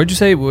 Right. Where'd you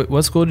say,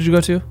 what school did you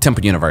go to?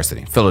 Temple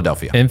University,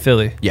 Philadelphia. In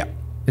Philly? Yeah.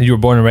 And you were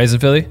born and raised in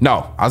Philly?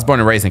 No, I was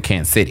born and raised in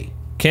Kansas City.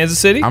 Kansas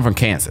City? I'm from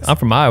Kansas. I'm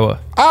from Iowa.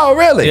 Oh,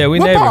 really? Yeah, we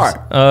what neighbors.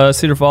 part?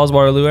 Cedar Falls,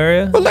 Waterloo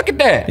area. Well, look at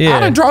that. Yeah. I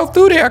done drove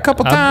through there a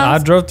couple I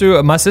times. drove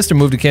through. My sister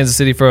moved to Kansas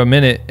City for a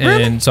minute, and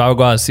Really? so I would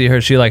go out and see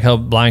her. She like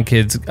helped blind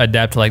kids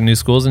adapt to like new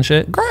schools and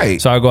shit.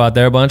 Great. So I would go out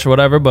there a bunch or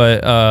whatever.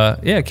 But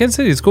yeah, Kansas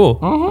City is cool.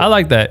 I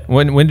like that.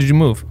 When did you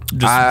move?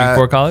 Just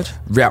before college?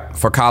 Yeah,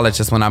 for college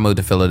is when I moved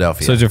to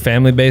Philadelphia. So is your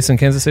family based in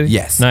Kansas City?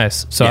 Yes.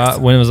 Nice. So Yes.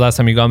 when was the last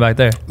time you gone back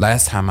there?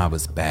 Last time I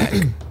was back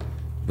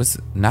was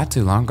not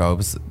too long ago. It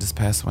was this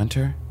past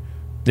winter.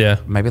 Yeah.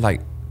 Maybe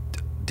like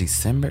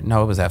December.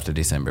 No, it was after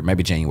December.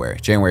 Maybe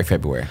January,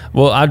 February.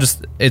 Well,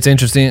 it's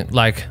interesting.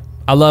 Like,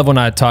 I love when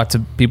I talk to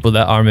people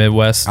that are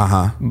Midwest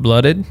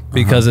blooded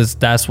because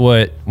that's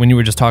what, when you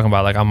were just talking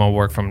about, like, I'm going to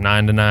work from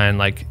 9 to 9,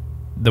 like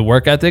the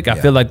work ethic, I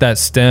feel like that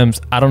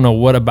stems, I don't know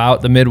what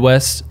about the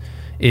Midwest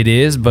it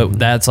is, but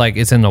that's like,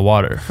 it's in the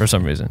water for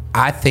some reason.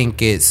 I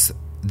think it's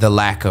the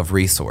lack of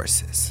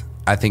resources.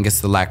 I think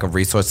it's the lack of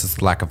resources,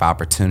 the lack of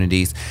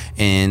opportunities,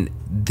 and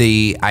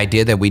the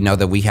idea that we know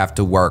that we have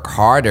to work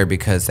harder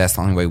because that's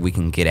the only way we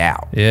can get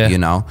out. Yeah. You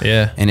know?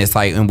 Yeah. And it's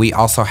like, and we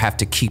also have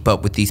to keep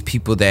up with these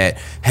people that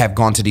have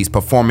gone to these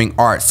performing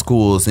arts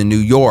schools in New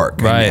York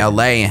Right. and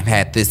LA and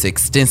had this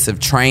extensive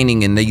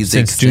training and they use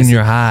Since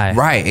junior high.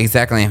 Right,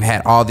 exactly. And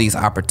had all these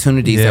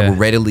opportunities that were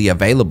readily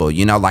available.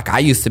 You know, like I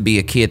used to be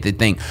a kid that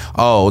think,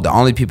 oh, the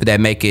only people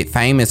that make it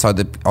famous are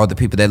the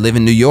people that live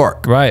in New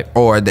York. Right.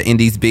 Or in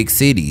these big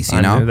cities, you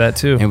I know? knew that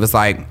too. It was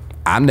like,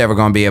 I'm never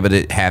going to be able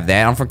to have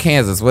that. I'm from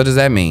Kansas. What does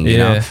that mean? You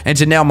know? And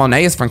Janelle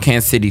Monáe is from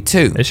Kansas City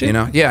too. Is she? You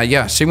know?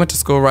 Yeah. She went to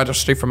school right up the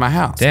street from my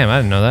house. Damn, I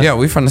didn't know that. Yeah,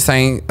 we're from the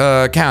same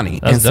county.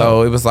 That's and so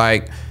dope. it was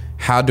like,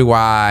 how do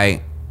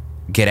I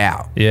get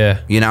out? Yeah.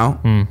 You know?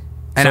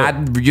 And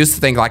I used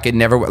to think like it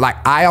never,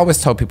 like I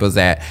always told people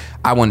that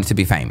I wanted to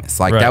be famous.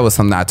 Like that was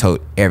something I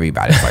told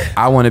everybody. It's like,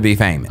 I want to be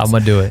famous. I'm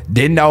going to do it.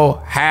 Didn't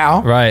know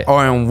how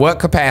or in what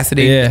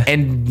capacity. Yeah.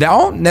 And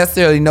don't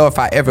necessarily know if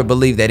I ever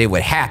believed that it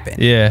would happen.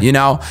 Yeah. You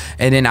know?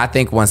 And then I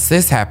think once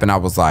this happened, I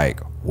was like,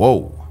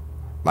 whoa.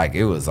 Like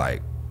it was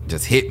like,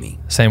 just hit me.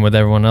 Same with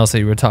everyone else that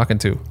you were talking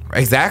to.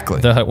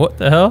 Exactly. What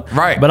the hell?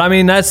 Right. But I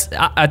mean, I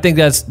think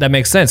that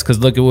makes sense because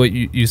look at what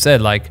you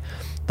said. Like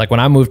when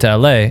I moved to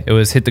LA, it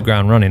was hit the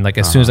ground running. Like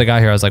as soon as I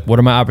got here, I was like, what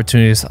are my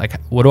opportunities? Like,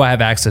 what do I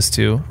have access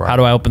to? Right. How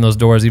do I open those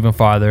doors even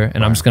farther?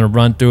 And I'm just going to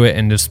run through it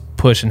and just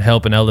push and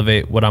help and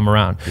elevate what I'm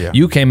around. Yeah.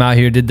 You came out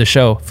here, did the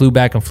show, flew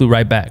back and flew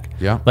right back.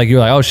 Yeah. Like you're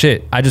like, oh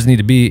shit, I just need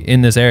to be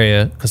in this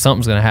area because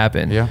something's going to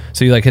happen. Yeah.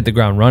 So you like hit the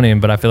ground running.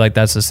 But I feel like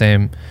that's the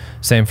same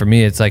for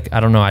me. It's like,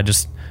 I don't know.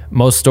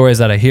 Most stories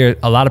that I hear,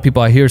 a lot of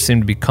people I hear seem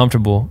to be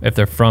comfortable if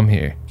they're from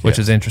here, which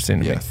is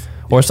interesting to me.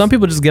 Or some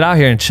people just get out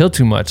here and chill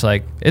too much.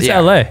 Like it's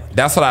LA.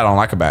 That's what I don't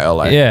like about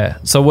LA. Yeah.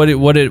 So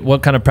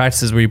what kind of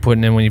practices were you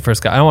putting in when you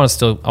first got? I want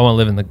to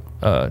live in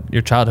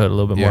your childhood a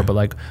little bit more. But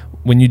like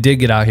when you did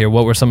get out here,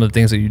 what were some of the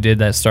things that you did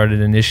that started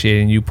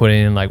initiating you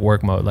putting in like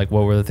work mode? Like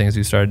what were the things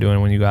you started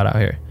doing when you got out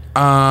here?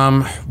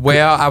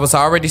 Well, I was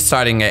already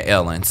starting at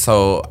Ellen,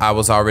 so I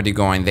was already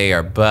going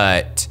there,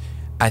 but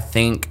I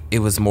think it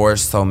was more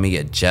so me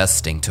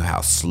adjusting to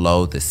how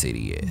slow the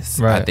city is.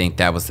 Right. I think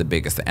that was the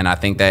biggest, and I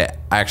think that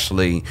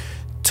actually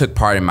took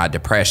part in my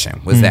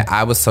depression was that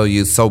I was so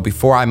used. So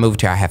before I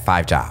moved here, I had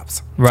 5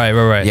 jobs.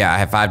 Right. Yeah, I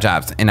had 5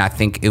 jobs, and I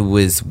think it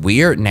was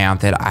weird now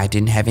that I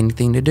didn't have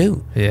anything to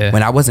do. Yeah.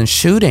 When I wasn't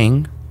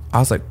shooting, I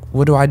was like,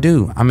 what do I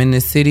do? I'm in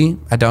this city.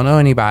 I don't know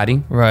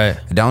anybody. Right.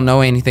 I don't know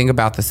anything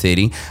about the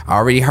city. I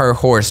already heard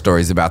horror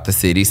stories about the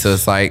city. So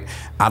it's like,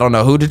 I don't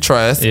know who to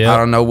trust. Yeah. I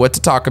don't know what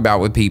to talk about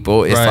with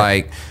people. It's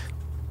like,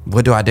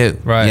 what do I do?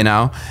 Right. You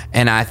know?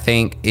 And I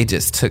think it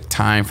just took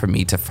time for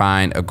me to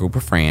find a group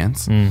of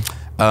friends.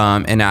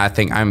 And I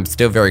think I'm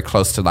still very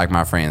close to like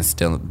my friends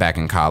still back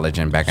in college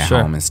and back at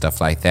home and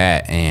stuff like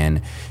that.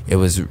 And it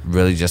was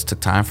really just took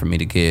time for me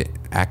to get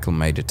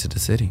acclimated to the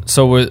city.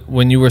 So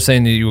when you were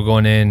saying that you were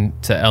going in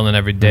to Ellen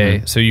every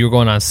day, so you were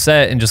going on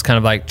set and just kind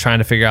of like trying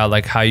to figure out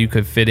like how you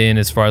could fit in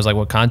as far as like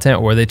what content,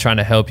 or were they trying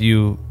to help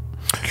you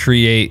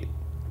create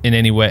in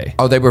any way?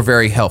 Oh, they were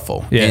very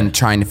helpful in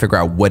trying to figure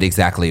out what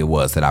exactly it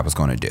was that I was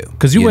going to do.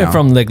 Because you went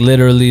from like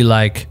literally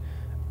like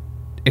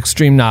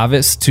extreme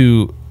novice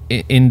to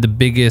in the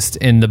biggest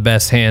and the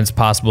best hands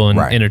possible in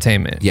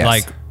entertainment. Yes.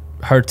 Like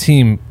her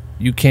team,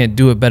 you can't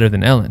do it better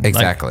than Ellen.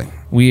 Exactly. Like,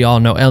 we all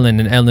know Ellen,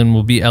 and Ellen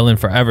will be Ellen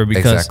forever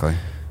because. Exactly.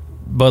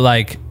 But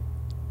like,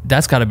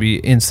 that's got to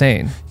be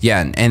insane.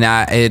 Yeah, and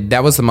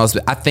that was the most.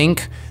 I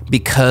think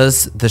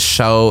because the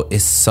show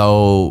is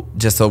so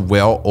just a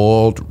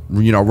well-oiled,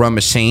 run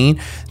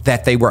machine,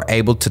 that they were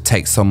able to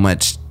take so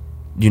much,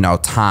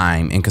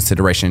 time and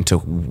consideration to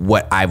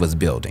what I was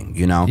building.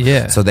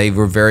 Yeah. So they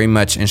were very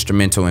much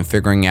instrumental in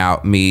figuring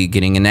out me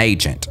getting an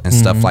agent and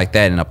stuff like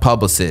that, and a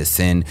publicist,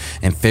 and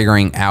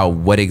figuring out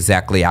what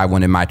exactly I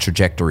wanted my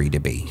trajectory to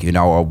be,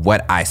 or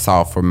what I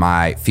saw for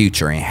my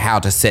future and how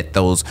to set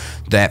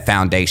that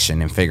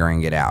foundation and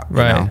figuring it out.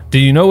 Right. Do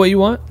you know what you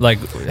want? Like,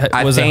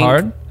 was it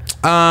hard?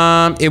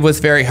 It was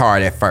very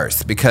hard at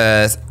first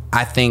because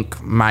I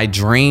think my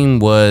dream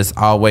was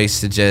always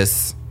to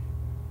just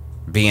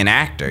be an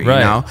actor, you Right.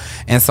 know?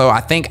 And so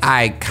I think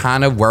I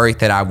kind of worried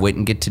that I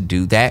wouldn't get to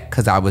do that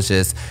because I was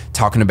just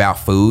talking about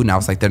food, and I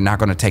was like, they're not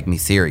going to take me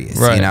serious.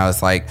 Right. You know,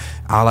 it's like,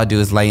 all I do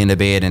is lay in the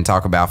bed and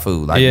talk about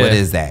food. Like, Yeah. what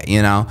is that,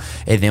 you know?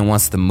 And then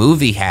once the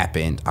movie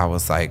happened, I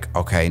was like,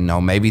 okay,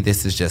 no, maybe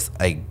this is just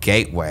a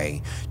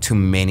gateway to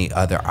many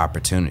other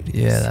opportunities.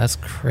 Yeah, that's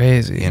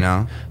crazy. You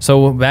know?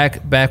 So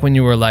back when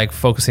you were like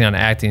focusing on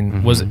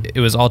acting, was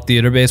it all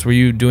theater based? Were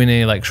you doing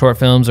any like short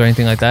films or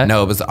anything like that?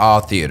 No, it was all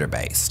theater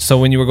based. So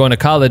when you were going to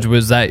college,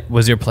 was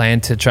your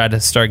plan to try to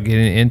start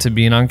getting into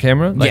being on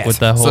camera? Like Yes. with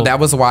the whole So that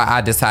was why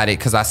I decided,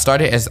 because I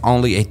started as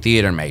only a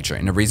theater major.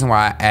 And the reason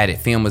why I added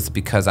film was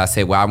because I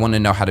said, well, I want to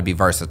know how to be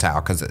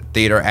versatile, because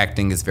theater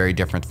acting is very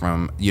different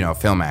from, you know,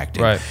 film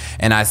acting. Right.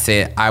 And I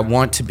said, I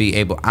want to be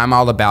able, I'm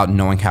all about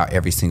knowing how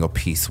every single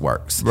piece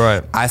works.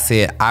 Right. I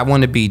said, I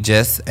want to be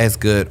just as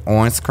good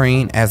on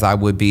screen as I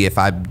would be if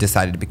I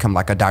decided to become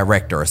like a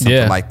director or something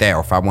Yeah. like that, or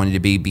if I wanted to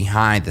be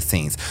behind the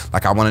scenes.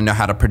 Like, I want to know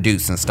how to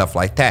produce and stuff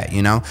like that,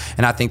 you know?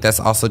 And I think that's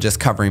also just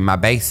covering my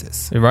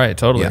bases. Right,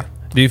 totally. Yeah.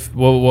 Do you,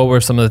 what were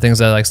some of the things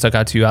that like stuck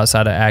out to you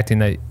outside of acting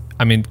that,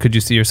 I mean, could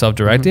you see yourself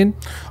directing?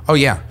 Oh,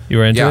 yeah. You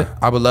were into it?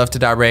 I would love to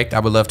direct. I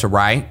would love to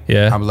write.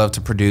 Yeah. I would love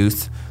to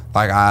produce.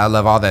 Like, I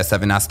love all that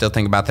stuff, and I still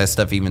think about that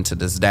stuff even to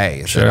this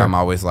day. It's Sure. that I'm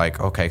always like,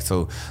 okay,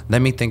 so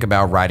let me think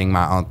about writing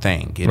my own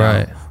thing, you know,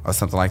 Right. or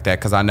something like that.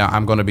 Because I know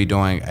I'm going to be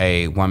doing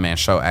a one-man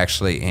show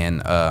actually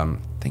in, I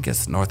think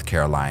it's North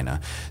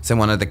Carolina. It's in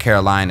one of the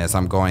Carolinas.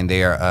 I'm going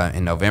there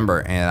in November,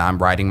 and I'm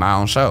writing my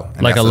own show.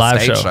 And Like that's a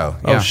live stage show?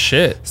 Yeah. Oh,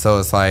 shit. So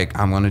it's like,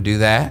 I'm going to do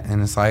that,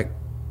 and it's like,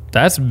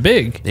 That's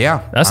big.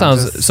 yeah. That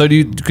sounds. So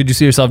could you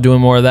see yourself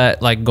doing more of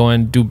that, like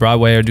going do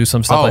Broadway or do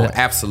some stuff Oh, like that?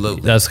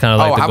 absolutely. That's kinda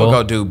like the I goal? would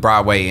go do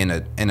Broadway in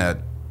a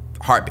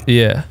heartbeat.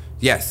 Yeah.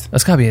 Yes.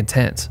 That's gotta be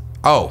intense.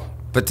 Oh,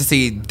 but to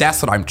see,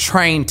 that's what I'm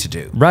trained to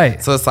do.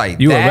 Right. So it's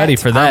like, You were that, ready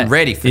for that. I'm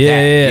ready for yeah,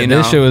 that. Yeah, you know?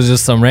 This shit was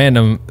just some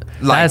random.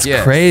 That's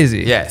yes,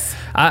 crazy. yes.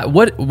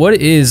 What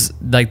is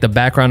like the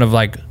background of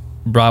like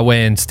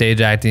Broadway and stage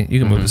acting? You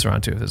can move this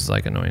around too if this is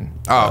like annoying.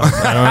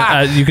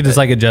 Oh. You can just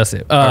like adjust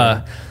it.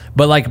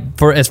 But like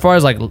for as far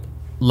as like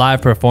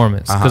live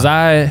performance, because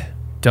I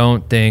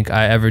don't think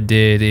I ever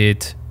did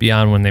it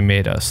beyond When They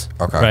Made Us.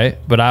 Okay. Right.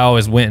 But I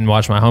always went and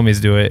watched my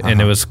homies do it,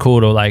 and it was cool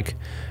to like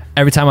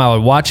every time I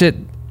would watch it.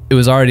 It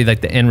was already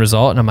like the end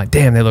result, and I'm like,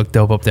 damn, they look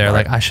dope up there.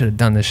 Right. Like I should have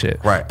done this shit.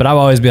 Right. But I would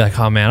always be like,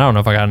 oh man, I don't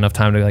know if I got enough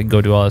time to like go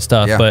do all this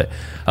stuff. Yeah. But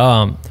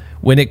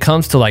when it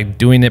comes to like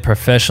doing it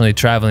professionally,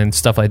 traveling and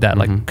stuff like that,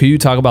 like could you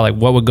talk about like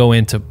what would go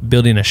into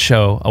building a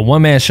show, a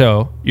one-man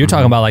show? You're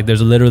talking about like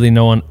there's literally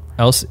no one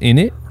else in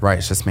it. Right,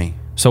 it's just me.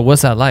 So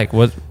what's that like?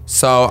 What?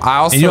 So I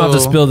also... And you don't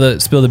have to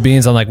spill the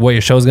beans on like what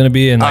your show's gonna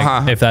be and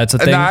like if that's a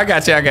thing. No, I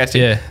got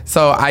you. Yeah.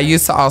 So I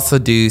used to also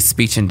do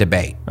speech and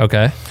debate.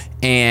 Okay.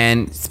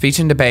 And speech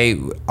and debate,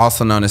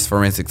 also known as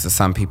forensics to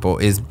some people,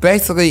 is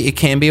basically, it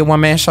can be a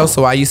one-man show.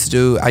 So I used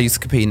to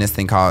compete in this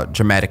thing called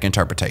dramatic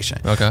interpretation.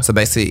 Okay. So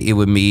basically, it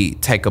would me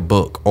take a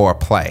book or a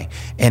play,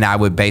 and I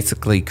would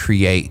basically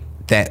create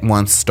that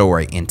one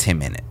story in 10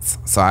 minutes.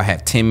 So I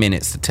have 10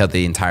 minutes to tell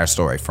the entire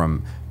story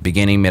from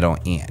beginning, middle,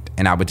 end.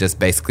 And I would just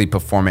basically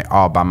perform it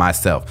all by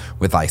myself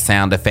with like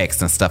sound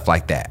effects and stuff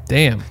like that.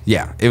 Damn.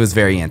 Yeah, it was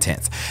very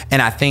intense.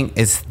 And I think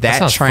it's that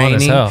sounds fun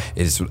as training. hell.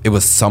 It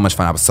was so much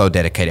fun. I was so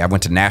dedicated. I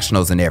went to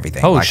nationals and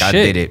everything. Oh, like shit. I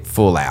did it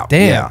full out.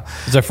 Damn. Yeah.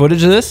 Is there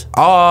footage of this?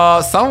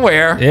 Oh,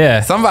 somewhere.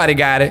 Yeah. Somebody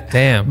got it.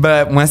 Damn.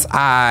 But once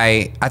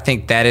I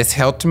think that has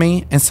helped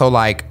me. And so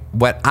like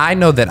what I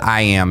know that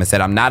I am is that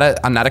I'm not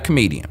a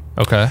comedian.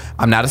 Okay.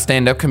 I'm not a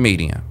stand-up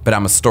comedian, but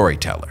I'm a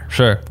storyteller.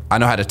 Sure. I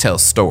know how to tell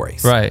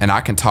stories. Right. And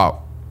I can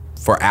talk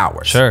for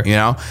hours. Sure. You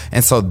know?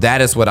 And so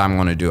that is what I'm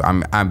going to do.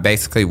 I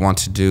basically want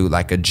to do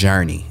like a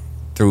journey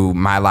through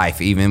my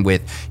life, even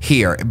with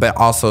here. But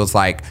also it's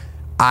like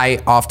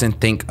I often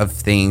think of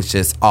things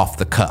just off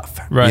the cuff.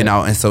 Right. You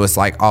know? And so it's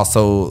like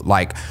also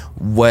like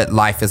what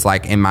life is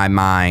like in my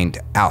mind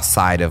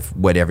outside of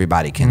what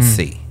everybody can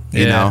see.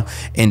 You Yeah. know?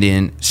 And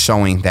then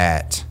showing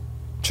that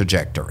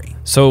trajectory.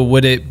 So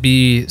would it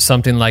be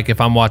something like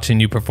if I'm watching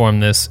you perform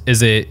this,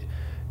 is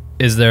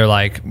there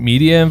like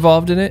media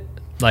involved in it?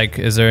 Like,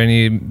 is there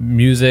any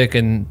music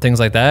and things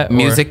like that? Or-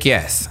 Music,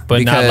 yes.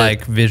 but not because-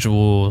 like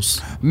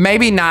visuals.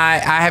 Maybe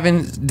not. I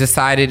haven't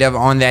decided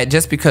on that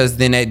just because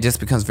then it just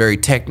becomes very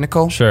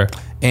technical. Sure.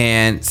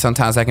 And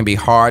sometimes that can be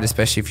hard,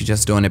 especially if you're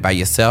just doing it by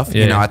yourself.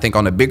 Yeah. You know, I think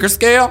on a bigger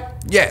scale,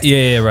 yes.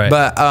 Yeah, right.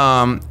 But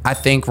I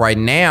think right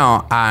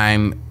now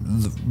I'm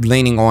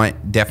leaning on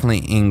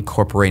definitely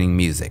incorporating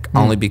music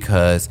only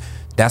because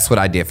that's what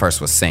I did first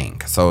was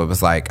sing. So it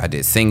was like I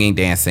did singing,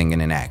 dancing,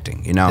 and then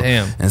acting, you know?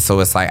 Damn. And so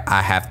it's like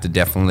I have to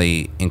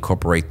definitely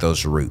incorporate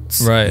those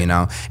roots, Right. you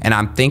know? And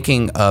I'm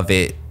thinking of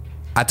it.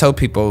 I told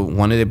people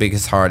one of the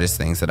biggest, hardest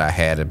things that I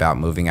had about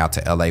moving out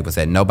to LA was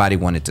that nobody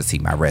wanted to see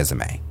my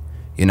resume.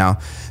 You know,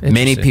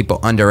 many Interesting. people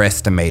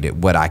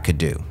underestimated what I could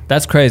do.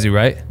 That's crazy,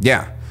 right?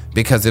 Yeah,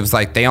 because it was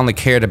like they only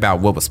cared about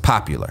what was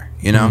popular.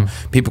 You know,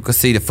 people could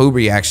see the food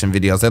reaction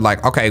videos. They're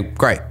like, okay,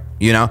 great.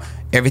 You know,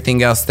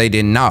 everything else they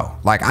didn't know.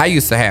 Like, I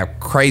used to have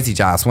crazy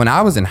jobs. When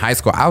I was in high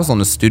school, I was on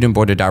the student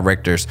board of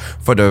directors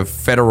for the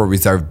Federal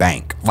Reserve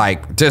Bank.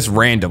 Like, just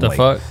randomly. The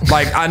fuck?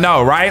 Like, I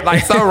know, right?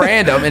 Like, so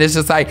random. And it's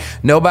just like,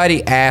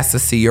 nobody asked to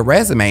see your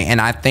resume.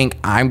 And I think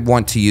I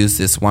want to use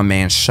this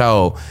one-man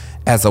show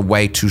as a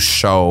way to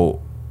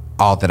show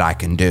all that I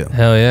can do.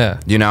 Hell yeah.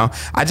 You know?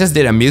 I just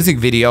did a music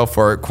video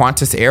for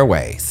Qantas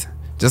Airways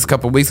just a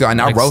couple of weeks ago, and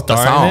Like I wrote the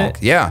song.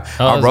 it? Yeah.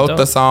 Oh, I that's wrote dope.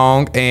 the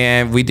song,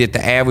 and we did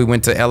the ad. We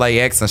went to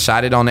LAX and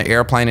shot it on the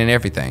airplane and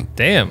everything.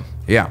 Damn.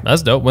 Yeah.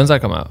 That's dope. When's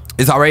that come out?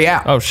 It's already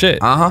out. Oh, shit.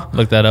 Uh-huh.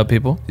 Look that up,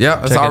 people.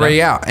 Yeah, it's Check it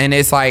already out. And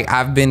it's like,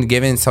 I've been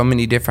given so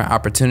many different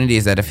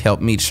opportunities that have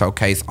helped me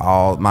showcase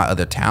all my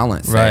other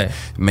talents Right.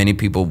 that many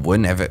people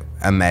wouldn't have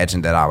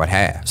imagined that I would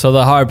have. So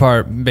the hard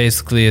part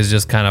basically is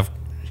just kind of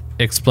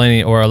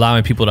explaining or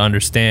allowing people to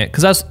understand,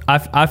 because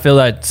I feel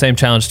that same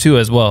challenge too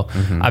as well.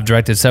 Mm-hmm. I've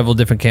directed several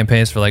different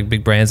campaigns for like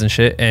big brands and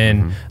shit,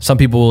 and some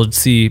people will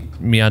see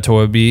me on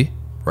tour with B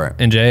Right.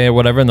 and Jay or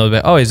whatever, and they'll be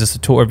like, oh, he's just a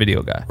tour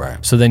video guy.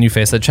 Right. So then you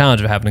face the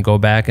challenge of having to go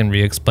back and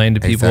re-explain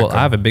to people. Exactly.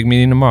 I have a big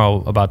meeting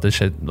tomorrow about this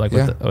shit, like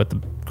Yeah. with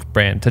the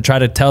brand, to try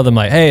to tell them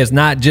like, hey, it's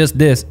not just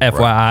this,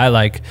 FYI,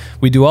 like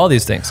we do all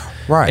these things.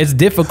 Right. It's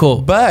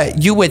difficult.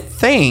 But you would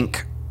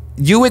think,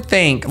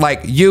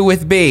 like you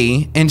with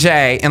B and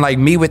J and like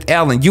me with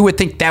Ellen, you would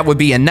think that would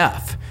be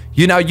enough.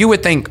 You know, you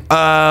would think,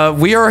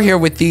 we are here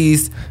with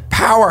these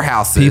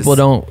powerhouses.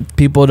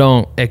 People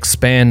don't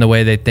expand the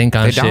way they think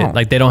on They shit. don't.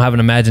 Like, they don't have an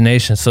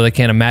imagination, so they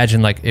can't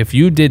imagine. Like, if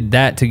you did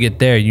that to get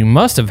there, you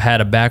must have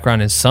had a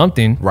background in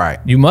something. Right.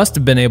 You must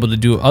have been able to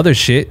do other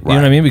shit. You know what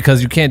I Right. mean?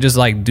 Because you can't just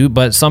like do.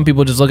 But some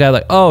people just look at it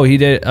like, oh, he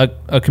did a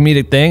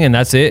comedic thing and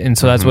that's it, and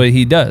so that's what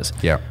he does.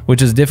 Yeah.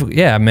 Which is difficult.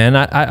 Yeah, man.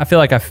 I feel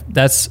like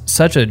that's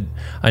such a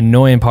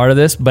annoying part of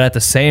this. But at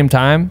the same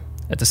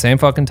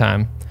fucking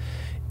time,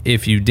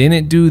 if you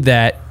didn't do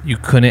that, you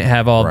couldn't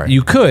have all. Right.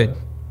 You could.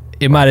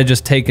 It might have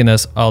just taken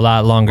us a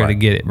lot longer to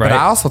get it, right? But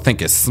I also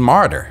think it's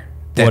smarter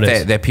What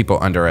is? that people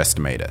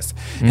underestimate us.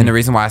 And the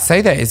reason why I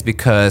say that is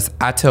because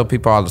I tell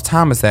people all the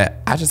time is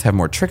that I just have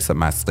more tricks up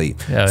my sleeve.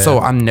 Hell So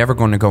yeah. I'm never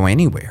going to go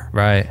anywhere.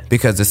 Right.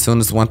 Because as soon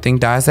as one thing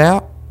dies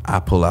out,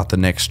 I pull out the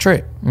next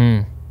trick.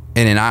 And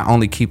then I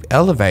only keep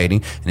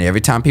elevating. And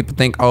every time people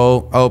think,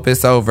 oh,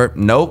 it's over.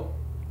 Nope.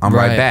 I'm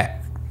right Right.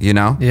 back. You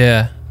know?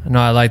 Yeah, no,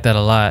 I like that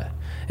a lot.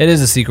 It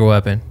is a secret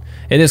weapon.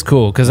 It is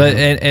cool because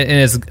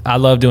I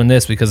love doing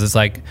this because it's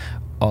like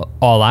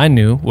all I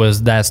knew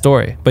was that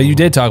story. But you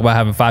did talk about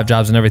having 5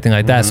 jobs and everything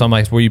like that. So I'm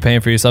like, were you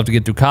paying for yourself to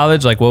get through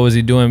college? Like, what was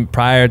he doing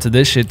prior to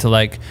this shit to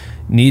like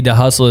need to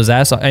hustle his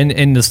ass off?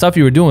 And the stuff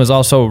you were doing was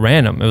also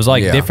random. It was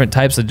like Yeah. different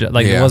types of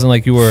like Yeah. it wasn't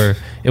like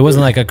it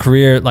wasn't like a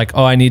career like,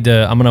 oh, I'm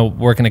gonna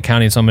work in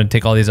accounting, so I'm gonna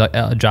take all these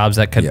jobs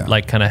that could Yeah.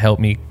 like kind of help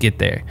me get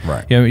there.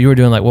 Right. You know, you were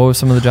doing like, what were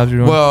some of the jobs you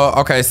were doing? Well,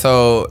 okay,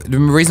 so the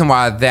reason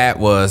why that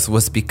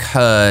was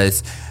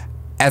because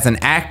as an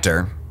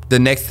actor, the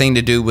next thing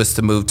to do was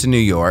to move to New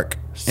York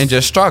and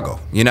just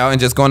struggle, you know, and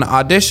just go into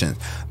auditions.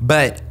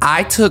 But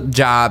I took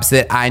jobs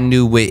that I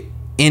knew would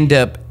end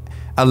up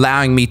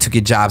allowing me to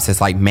get jobs as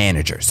like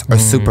managers or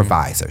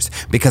supervisors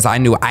because I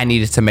knew I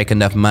needed to make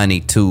enough money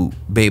to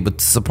be able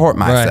to support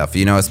myself,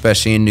 you know,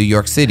 especially in New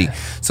York City.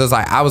 So it's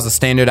like I was a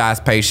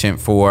standardized patient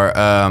for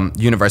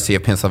University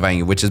of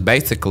Pennsylvania, which is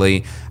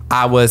basically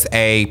I was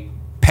a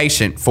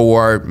patient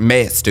for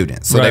med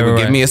students. So they would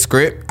give me a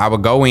script. I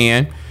would go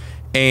in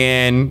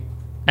and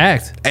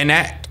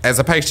act as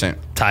a patient.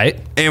 tight.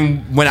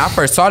 And when I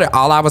first started,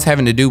 all I was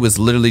having to do was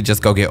literally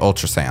just go get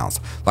ultrasounds.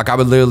 Like I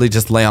would literally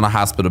just lay on a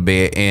hospital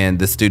bed and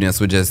the students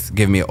would just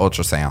give me an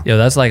ultrasound. Yo,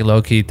 that's like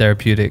low key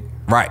therapeutic.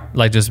 Right.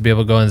 Like just to be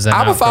able to go and zen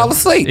I would out fall for-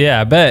 asleep.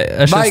 Yeah, I bet. That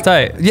shit's Like,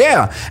 tight.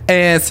 yeah.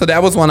 And so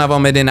that was one of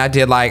them. And then I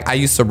did I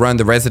used to run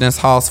the residence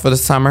halls for the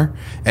summer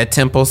at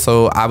Temple.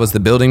 So I was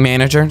the building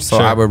manager. So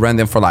Sure. I would run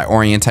them for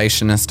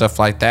orientation and stuff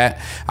like that.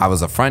 I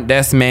was a front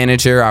desk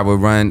manager. I would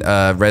run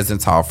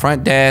residence hall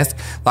front desk.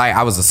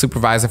 I was a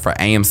supervisor for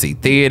AMC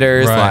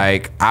theaters.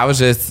 Right. I was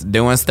just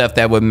doing stuff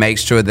that would make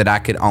sure that I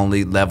could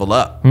only level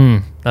up.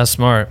 That's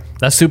smart.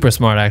 That's super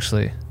smart,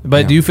 actually.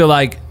 But Yeah. do you feel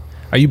like,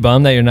 are you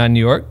bummed that you're not in New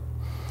York?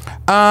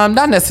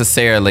 Not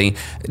necessarily.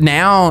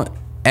 Now,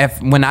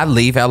 when I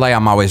leave LA,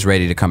 I'm always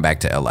ready to come back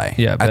to LA.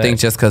 Yeah, I I think bet.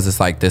 just because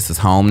it's this is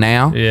home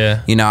now.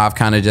 Yeah. You know, I've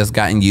kind of just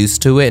gotten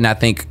used to it, and I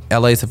think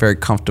LA is a very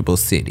comfortable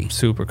city.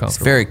 Super comfortable. It's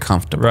very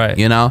comfortable. Right.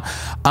 You know,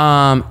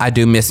 I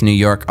do miss New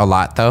York a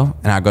lot though,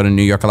 and I go to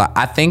New York a lot.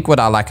 I think what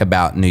I like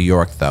about New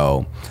York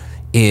though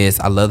is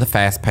I love the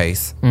fast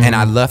pace, and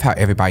I love how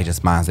everybody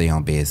just minds their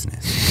own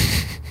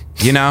business.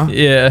 You know?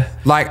 Yeah.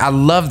 I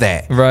love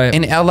that. Right.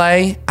 In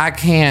LA, I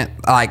can't,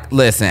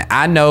 listen,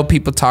 I know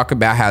people talk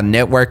about how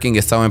networking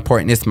is so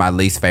important. It's my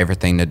least favorite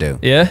thing to do.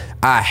 Yeah?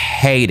 I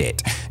hate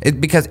it.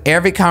 Because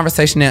every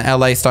conversation in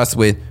LA starts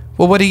with,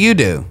 well, what do you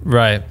do?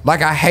 Right.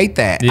 I hate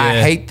that. Yeah.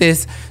 I hate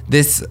this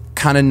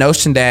kind of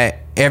notion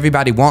that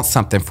everybody wants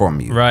something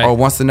from you. Right. Or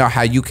wants to know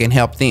how you can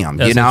help them,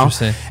 That's you know?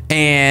 interesting.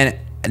 And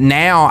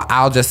now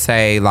I'll just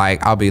say,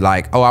 I'll be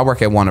oh, I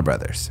work at Warner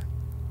Brothers.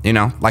 You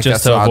know, Just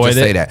that's to what I'll avoid just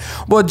it? say that.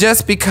 Well,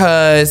 just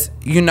because,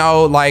 you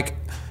know,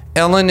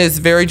 Ellen is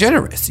very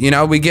generous. You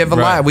know, we give a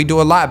lot, we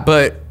do a lot,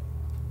 but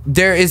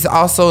there is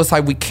also, it's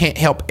like we can't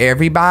help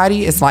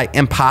everybody. It's like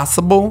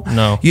impossible.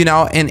 No. You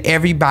know, and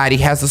everybody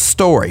has a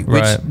story,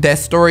 which that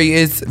story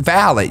is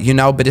valid, you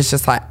know, but it's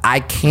just like I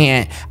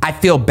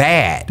feel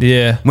bad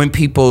when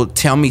people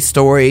tell me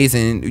stories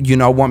and, you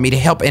know, want me to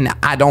help, and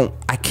I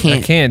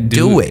can't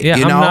do it. Yeah,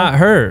 you know? I'm not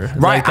her.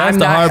 Right. Like, that's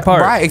the hard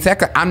part. Right,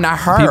 exactly. I'm not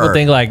her. People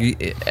think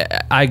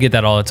like, I get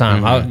that all the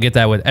time. I'll get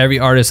that with every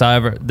artist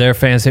their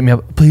fans hit me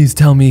up, please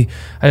tell me,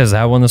 I just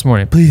had one this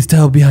morning, please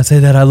tell Beyonce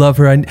that I love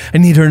her. I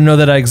need her to know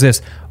that I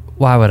exist.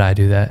 Why would I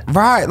do that?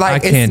 Right,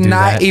 like it's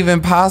not even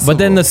possible. But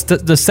then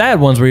the sad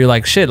ones where you're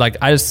like, shit, like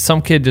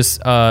some kid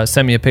just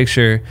sent me a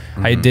picture.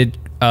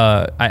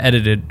 I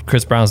edited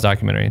Chris Brown's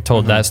documentary and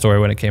told that story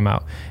when it came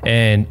out.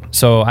 And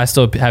so I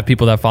still have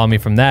people that follow me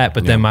from that,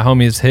 but then my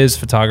homie is his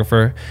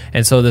photographer.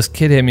 And so this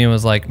kid hit me and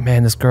was like,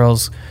 man,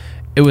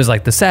 it was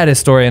like the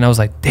saddest story. And I was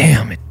like,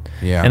 damn it.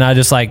 Yeah. And I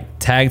just like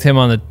tagged him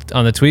on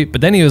the tweet,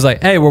 but then he was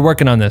like, hey, we're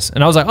working on this.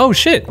 And I was like, oh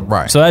shit.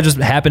 Right. So that just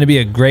happened to be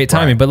a great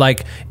timing. Right. But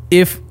like,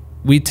 if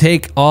we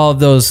take all of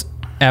those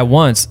at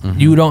once,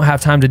 you don't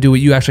have time to do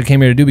what you actually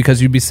came here to do,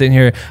 because you'd be sitting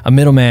here a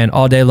middleman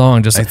all day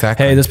long, just like,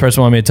 hey, this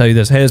person wanted me to tell you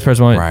this. Hey, this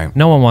person wanted me.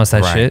 No one wants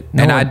that shit.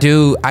 I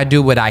do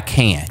what I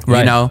can,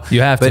 you know? You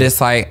have to. But it's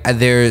like,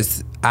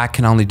 I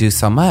can only do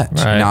so much.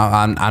 Right. You know,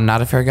 I'm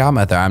not a fairy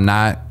godmother.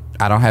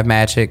 I don't have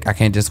magic. I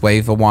can't just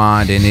wave a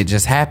wand and it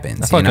just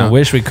happens. I fucking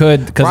wish we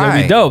could, because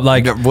it'd be dope.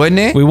 Like, wouldn't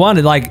it? We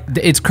wanted, like,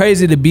 it's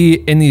crazy to be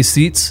in these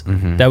seats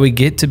that we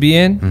get to be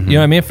in. You know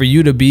what I mean? For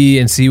you to be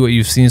and see what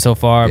you've seen so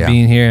far,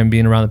 being here and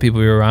being around the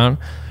people you're around,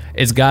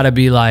 it's got to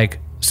be like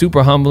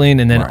super humbling.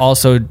 And then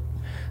also,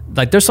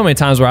 like, there's so many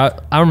times where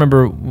I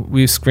remember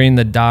we screened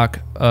the doc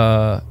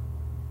at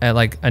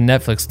like a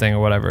Netflix thing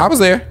or whatever. I was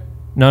there.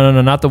 No,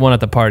 not the one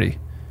at the party.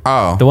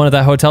 Oh, the one at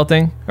that hotel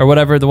thing or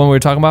whatever, the one we were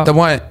talking about? The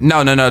one, no.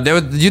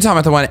 You talking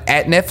about the one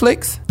at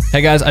Netflix?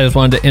 Hey guys, I just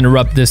wanted to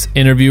interrupt this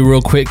interview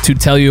real quick to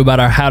tell you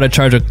about our How to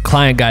Charge a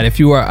Client guide. If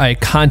you are a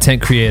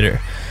content creator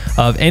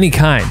of any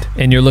kind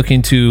and you're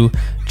looking to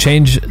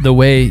change the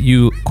way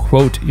you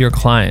quote your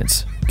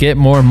clients, get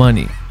more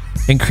money,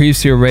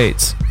 increase your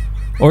rates,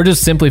 or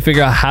just simply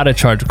figure out how to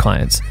charge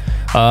clients,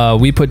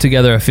 we put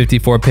together a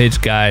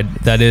 54-page guide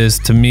that is,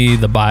 to me,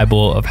 the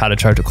Bible of how to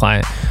charge a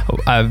client.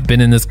 I've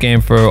been in this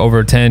game for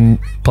over 10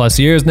 plus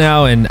years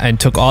now, and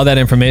took all that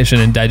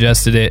information and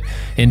digested it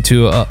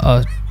into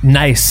a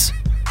nice,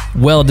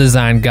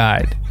 well-designed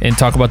guide, and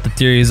talk about the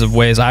theories of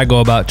ways I go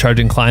about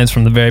charging clients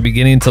from the very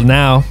beginning till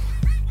now,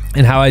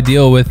 and how I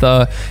deal with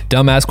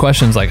dumbass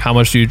questions like, how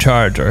much do you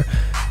charge, or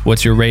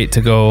what's your rate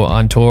to go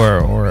on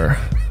tour, or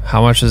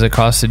how much does it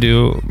cost to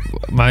do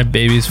my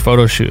baby's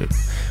photo shoot,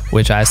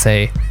 which I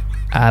say,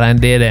 I done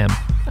did them.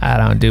 I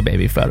don't do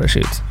baby photo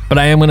shoots. But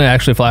I am going to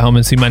actually fly home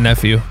and see my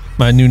nephew,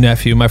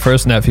 my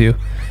first nephew,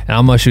 and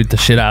I'm going to shoot the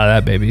shit out of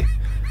that baby.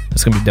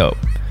 It's going to be dope.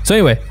 So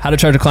anyway, How to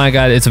Charge a Client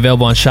guide. It's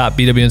available on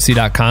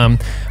shopbwnc.com.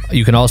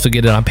 You can also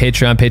get it on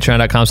Patreon,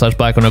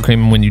 patreon.com/blackwithnocream.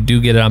 And when you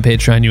do get it on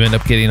Patreon, you end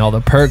up getting all the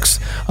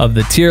perks of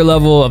the tier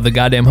level, of the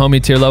goddamn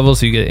homie tier level.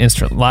 So you get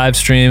instant live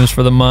streams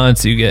for the month.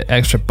 So you get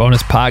extra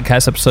bonus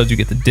podcast episodes. You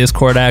get the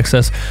Discord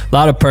access. A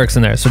lot of perks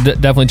in there. So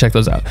definitely check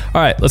those out.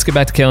 All right, let's get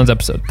back to Kaylin's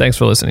episode. Thanks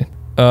for listening.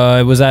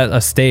 It was at a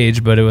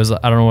stage, but it was,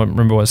 I don't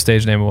remember what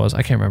stage name it was.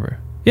 I can't remember.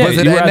 Yeah, was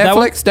it at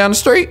Netflix down the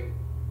street?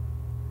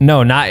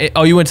 No, not.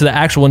 You went to the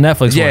actual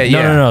Netflix one.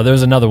 No. There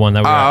was another one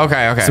that we were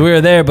at. Okay. So we were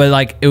there, but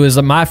like it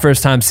was my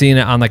first time seeing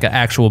it on like an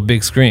actual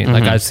big screen.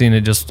 Like I've seen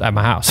it just at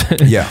my house.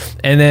 Yeah.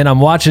 And then I'm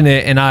watching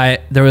it, and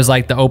there was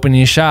like the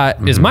opening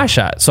shot is my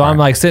shot. So I'm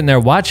like sitting there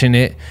watching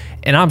it,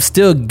 and I'm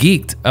still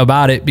geeked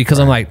about it, because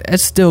I'm like,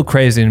 it's still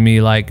crazy to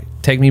me. Like,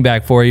 take me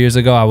back 4 years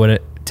ago, I would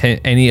have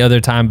any other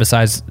time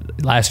besides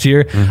last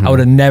year, I would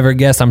have never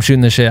guessed I'm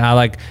shooting this shit. I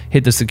like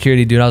hit the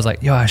security dude. I was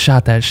like, yo, I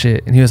shot that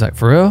shit. And he was like,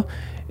 for real?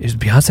 Is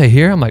Beyonce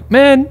here? I'm like,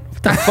 man,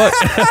 what the fuck?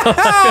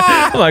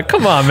 I'm like,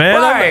 come on, man.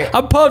 Right.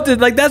 I'm pumped.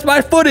 Like, that's my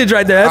footage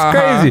right there. That's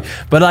crazy.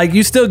 But like,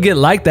 you still get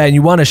like that, and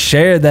you want to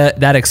share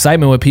that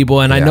excitement with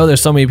people. And I know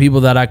there's so many people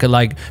that I could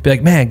like be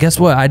like, man, guess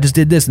what? I just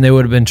did this, and they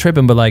would have been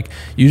tripping. But like,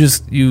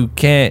 you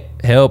can't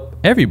help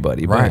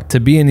everybody. Right. But to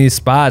be in these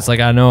spots, like,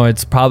 I know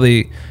it's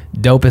probably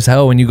dope as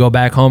hell when you go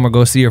back home or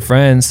go see your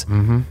friends.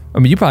 I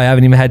mean, you probably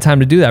haven't even had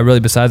time to do that really,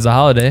 besides the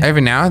holiday.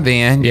 Every now and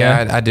then,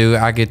 I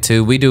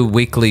do. We do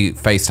weekly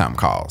FaceTime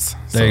calls.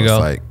 There you go.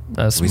 It's like,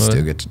 that's we smooth.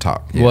 still get to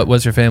talk.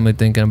 What's your family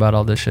thinking about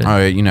all this shit? Oh,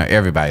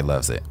 everybody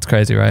loves it. It's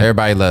crazy, right?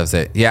 Everybody loves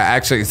it. Yeah,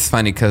 actually, it's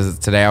funny because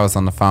today I was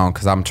on the phone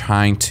because I'm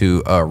trying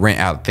to rent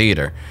out a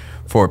theater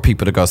for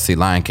people to go see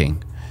Lion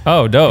King.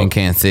 Oh, dope. In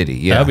Kansas City.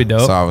 Yeah. That'd be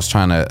dope. So I was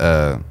trying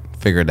to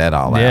figure that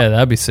all out. Yeah,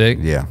 that'd be sick.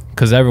 Yeah.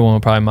 Because everyone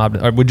would probably mob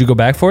it. Or would you go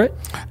back for it?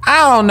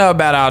 I don't know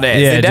about all that.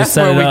 Yeah, see, that's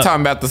where we're talking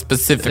about the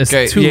specific.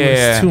 It's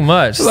too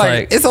much.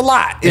 It's a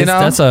lot, you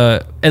know? That's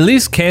at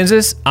least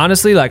Kansas,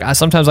 honestly, like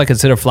sometimes I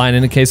consider flying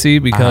into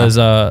KC because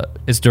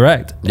it's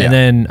direct. Yeah. And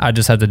then I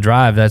just have to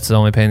drive. That's the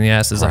only pain in the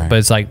ass. But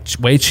it's like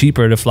way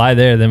cheaper to fly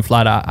there than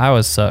fly to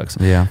Iowa. Sucks.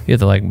 Yeah. You have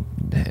to like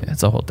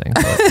it's a whole thing.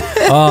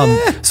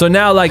 But, so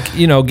now, like,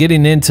 you know,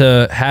 getting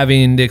into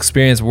having the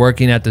experience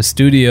working at the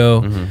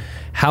studio,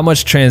 how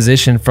much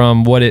transition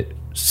from what it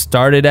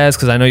started as?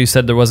 Because I know you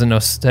said there wasn't no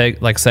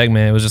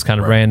segment, it was just kind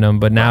of random,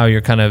 but now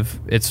you're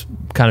it's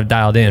kind of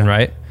dialed in,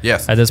 right?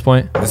 Yes. At this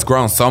point, it's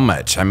grown so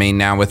much. I mean,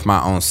 now with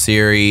my own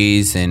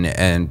series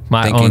and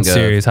my own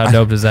series, how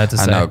dope is that to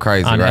say? I know,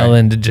 crazy, on right?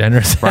 Ellen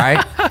DeGeneres,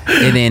 right?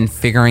 And then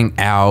figuring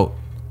out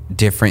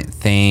different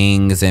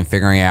things and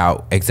figuring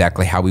out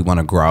exactly how we want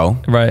to grow,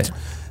 right?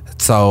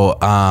 So,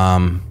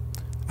 I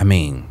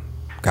mean,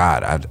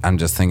 God, I'm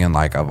just thinking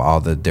like of all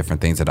the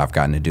different things that I've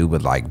gotten to do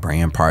with like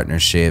brand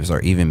partnerships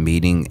or even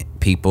meeting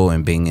people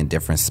and being in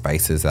different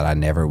spaces that I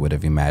never would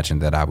have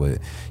imagined that I would,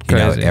 you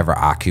know, ever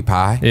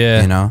occupy.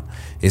 Yeah. You know,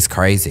 it's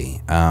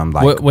crazy.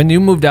 Like when you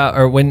moved out,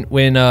 or when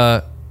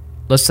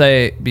let's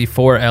say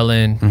before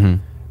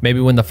Ellen,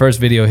 maybe when the first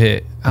video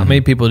hit, how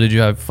many people did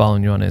you have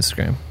following you on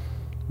Instagram?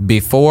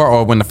 Before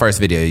or when the first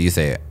video you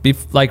said?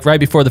 Like right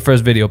before the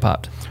first video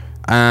popped.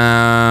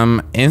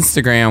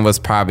 Instagram was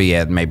probably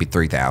at maybe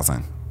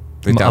 3,000.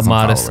 3,000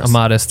 followers. A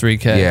modest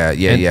 3K.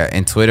 Yeah.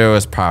 And Twitter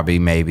was probably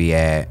maybe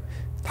at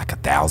like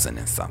 1,000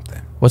 and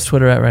something. What's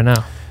Twitter at right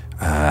now?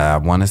 I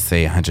want to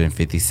say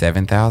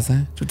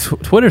 157,000.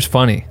 Twitter's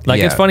funny.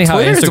 Like, it's funny how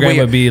Twitter's Instagram weird.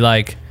 would be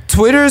like.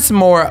 Twitter's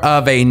more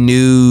of a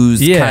news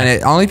kind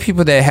of. Only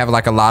people that have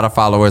like a lot of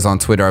followers on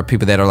Twitter are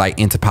people that are like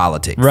into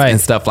politics and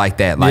stuff like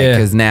that. Like,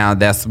 because now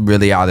that's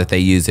really all that they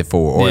use it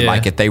for. Or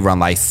like if they run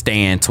like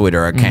Stan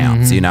Twitter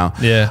accounts, you know.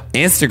 Yeah.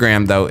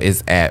 Instagram though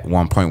is at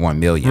 1.1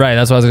 million. Right.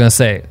 That's what I was gonna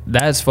say.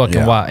 That's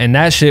fucking wild. And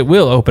that shit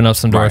will open up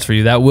some doors for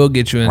you. That will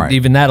get you in.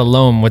 Even that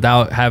alone,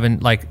 without having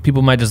like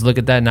people might just look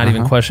at that and not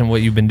even question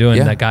what you've been doing.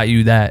 That got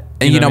you that.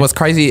 And you know what's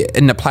crazy?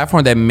 In the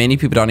platform that many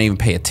people don't even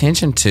pay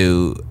attention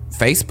to,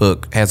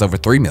 Facebook has over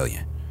 3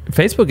 million.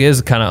 Facebook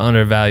is kind of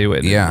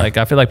undervalued. Yeah. Like,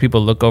 I feel like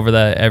people look over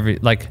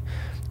that like,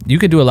 you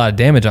could do a lot of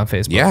damage on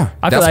Facebook. Yeah.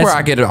 That's where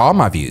I get all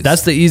my views.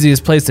 That's the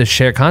easiest place to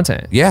share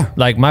content. Yeah.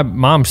 Like, my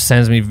mom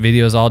sends me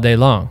videos all day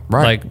long.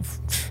 Right. Like,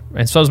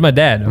 and so does my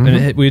dad. I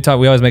mean, we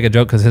always make a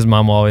joke because his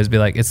mom will always be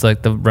like, it's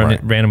like the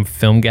random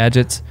film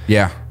gadgets.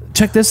 Yeah.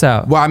 Check this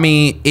out. Well, I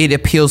mean, it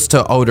appeals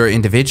to older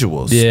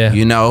individuals. Yeah.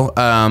 You know,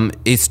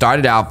 it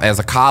started out as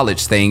a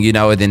college thing, you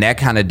know, and then that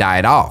kind of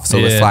died off. So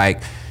it's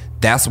like,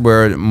 that's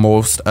where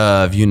most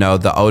of, you know,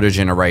 the older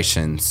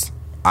generations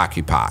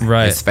occupy.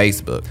 Right. It's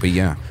Facebook. But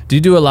yeah. Do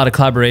you do a lot of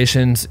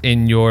collaborations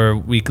in your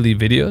weekly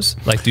videos?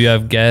 Like, do you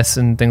have guests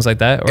and things like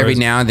that? Or every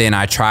now and then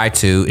I try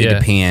to. It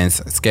depends.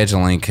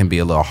 Scheduling can be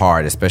a little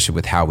hard, especially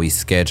with how we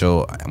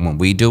schedule when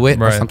we do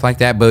it or something like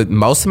that. But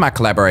most of my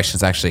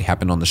collaborations actually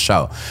happen on the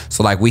show.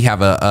 So like we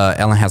have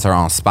Ellen has her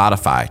own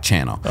Spotify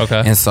channel.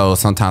 Okay. And so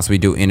sometimes we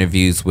do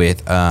interviews with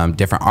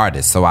different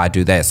artists. So I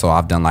do that. So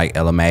I've done like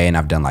LMA and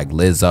I've done like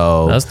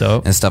Lizzo. That's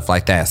dope. And stuff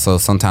like that. So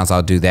sometimes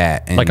I'll do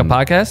that. And like a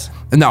podcast?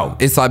 No,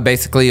 it's like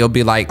basically it'll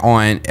be like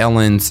on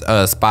Ellen's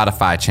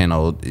Spotify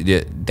channel.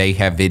 They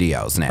have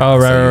videos now. Oh,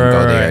 right, so you can go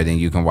right, there, right. then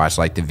you can watch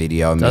like the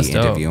video of That's me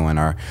dope. interviewing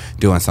or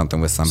doing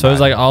something with somebody. So there's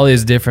like all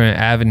these different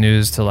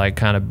avenues to like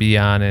kind of be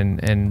on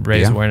and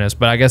raise awareness.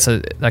 But I guess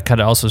that kind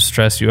of also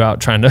stress you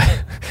out trying to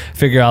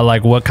figure out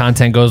like what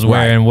content goes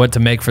where and what to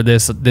make for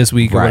this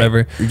week or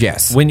whatever.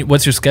 Yes.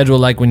 What's your schedule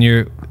like when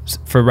you're,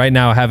 for right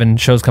now, having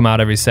shows come out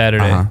every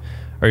Saturday?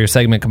 Or your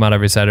segment come out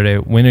every Saturday.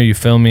 When are you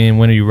filming?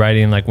 When are you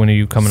writing? Like, when are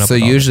you coming up So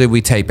with usually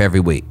we tape every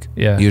week.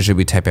 Yeah. Usually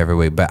we tape every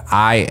week. But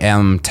I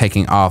am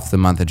taking off the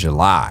month of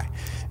July.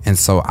 And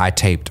so I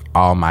taped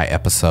all my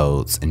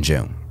episodes in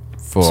June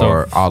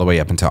for all the way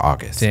up until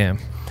August. Damn.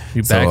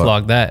 You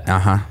backlogged that.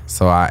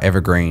 So I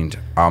evergreened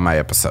all my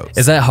episodes.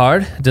 Is that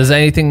hard? Does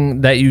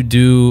anything that you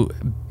do,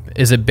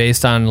 is it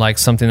based on like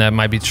something that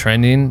might be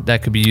trending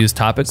that could be used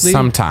topically?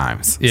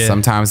 Sometimes. Yeah.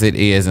 Sometimes it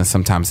is and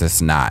sometimes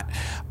it's not.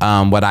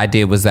 What I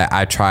did was that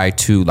I tried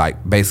to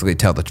like basically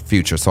tell the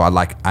future. So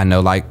I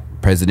know like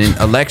president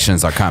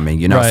elections are coming,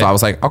 you know? Right. So I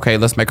was like, okay,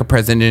 let's make a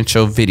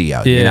presidential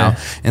video, you know,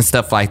 and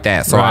stuff like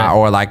that. So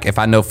or like if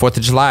I know 4th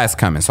of July is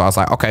coming. So I was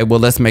like, okay, well,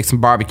 let's make some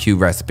barbecue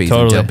recipes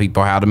and tell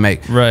people how to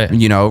make,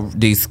 you know,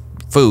 these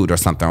food or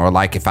something. Or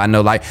like if I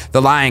know like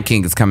the Lion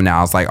King is coming out,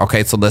 I was like,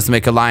 okay, so let's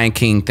make a Lion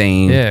King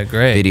theme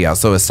video.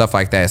 So it's stuff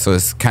like that. So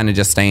it's kind of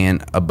just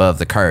staying above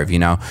the curve, you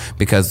know,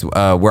 because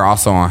we're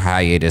also on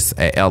hiatus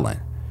at Ellen.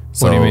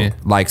 So what do you mean?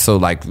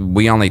 Like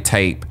we only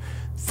tape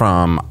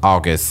from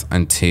August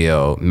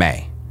until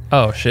May.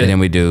 Oh shit. And then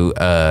we do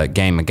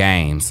Game of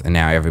Games, and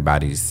now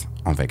everybody's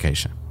on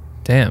vacation.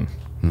 Damn.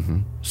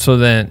 So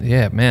then,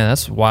 yeah, man,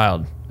 that's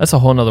wild. That's a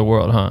whole nother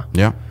world, huh?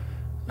 Yeah.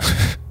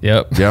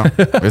 Yep. Yeah.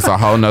 It's a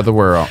whole nother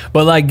world.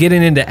 But like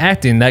getting into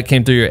acting, that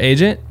came through your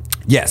agent?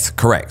 Yes,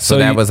 correct. So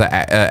that was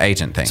an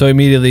agent thing. So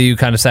immediately you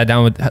kind of sat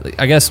down with,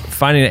 I guess,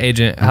 finding an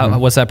agent.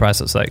 What's that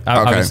process like?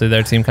 Obviously,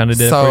 their team kind of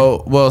did it for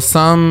you. Well,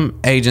 some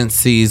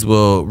agencies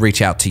will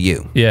reach out to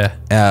you.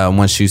 Yeah.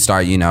 Once you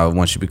start,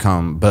 once you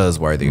become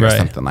buzzworthy or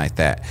something like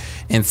that.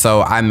 And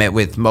so I met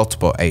with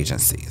multiple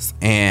agencies,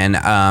 and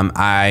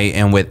I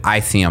am with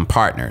ICM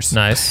Partners.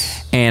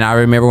 Nice. And I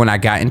remember when I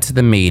got into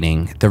the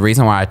meeting, the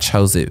reason why I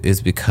chose it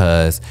is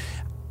because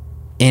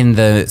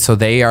so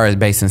they are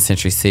based in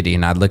Century City,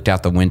 and I looked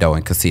out the window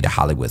and could see the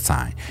Hollywood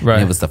sign. Right.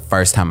 And it was the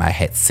first time I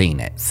had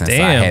seen it since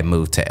I had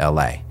moved to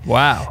LA.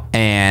 Wow.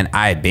 And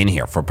I had been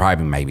here for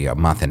probably maybe a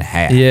month and a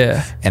half.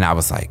 Yeah. And I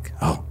was like,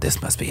 oh,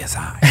 this must be a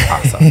sign.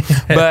 Awesome.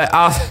 But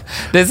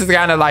this is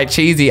kind of like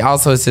cheesy.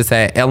 Also, it's just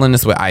that Ellen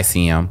is with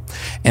ICM,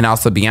 and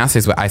also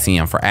Beyonce's with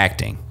ICM for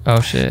acting. Oh,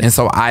 shit. And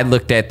so I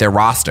looked at their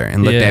roster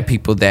and looked at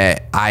people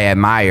that I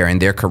admire and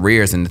their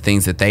careers and the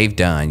things that they've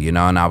done,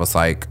 and I was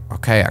like,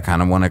 okay, I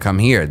kind of want to come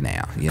here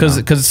now.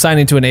 Because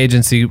signing to an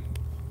agency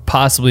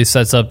possibly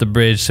sets up the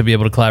bridge to be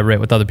able to collaborate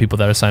with other people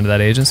that are signed to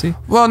that agency?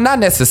 Well, not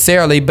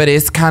necessarily, but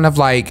it's kind of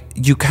like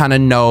you kind of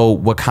know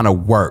what kind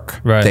of work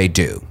they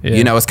do.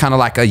 Yeah. It's kind of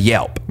like a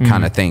Yelp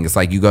kind of thing. It's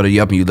like you go to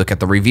Yelp and you look at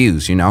the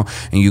reviews, and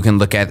you can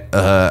look at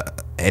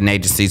an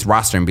agency's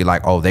roster and be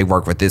like, oh, they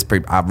work with this.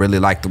 I really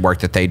like the work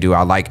that they do.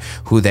 I like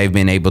who they've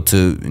been able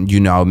to,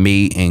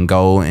 meet and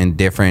go in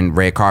different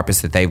red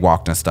carpets that they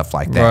walked and stuff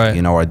like that,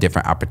 or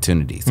different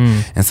opportunities.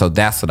 And so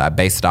that's what I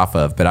based it off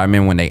of. But I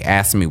remember when they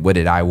asked me, what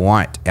did I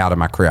want out of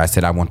my career? I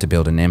said, I want to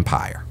build an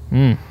empire.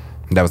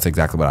 That was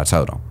exactly what I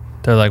told them.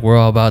 They're like, we're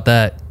all about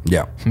that.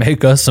 Yeah.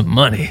 Make us some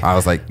money. I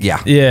was like,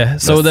 yeah. Yeah.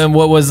 So then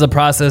what was the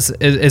process?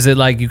 Is it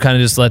like you kind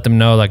of just let them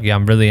know, like, yeah,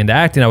 I'm really into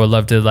acting. I would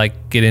love to,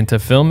 like, get into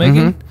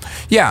filmmaking?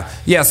 Yeah.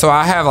 Yeah. So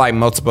I have, like,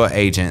 multiple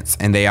agents,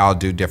 and they all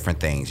do different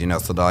things,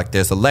 So, like,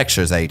 there's a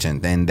lectures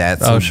agent, and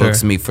that's who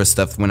books me for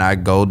stuff when I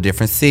go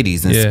different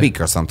cities and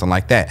speak or something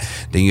like that.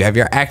 Then you have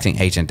your acting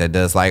agent that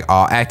does, like,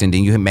 all acting.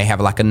 Then you may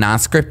have, like, a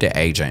non-scripted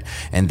agent,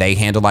 and they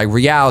handle, like,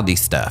 reality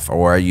stuff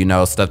or,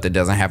 stuff that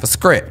doesn't have a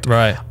script.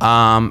 Right.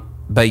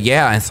 But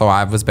yeah, and so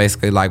I was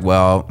basically like,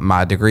 well,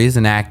 my degree is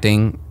in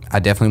acting. I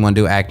definitely want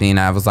to do acting.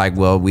 And I was like,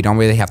 well, we don't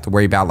really have to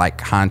worry about like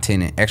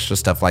content and extra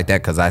stuff like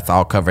that because that's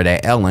all covered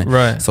at Ellen.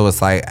 Right. So it's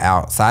like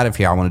outside of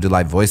here, I want to do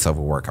like voiceover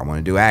work. I want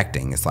to do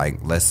acting. It's like,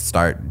 let's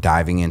start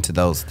diving into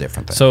those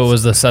different things. So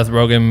was the Seth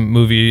Rogen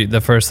movie the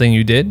first thing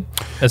you did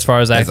as far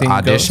as acting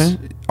audition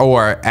goes?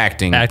 Or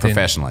acting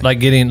professionally?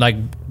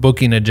 Like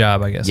booking a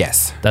job, I guess.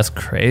 Yes. That's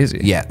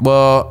crazy. Yeah.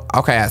 Well,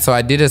 okay. So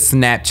I did a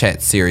Snapchat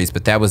series,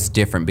 but that was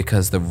different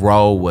because the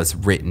role was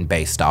written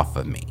based off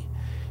of me.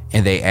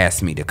 And they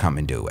asked me to come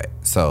and do it.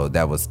 So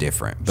that was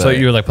different. But, so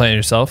you were like playing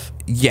yourself?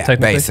 Yeah,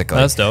 basically.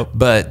 That's dope.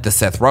 But the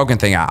Seth Rogen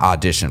thing I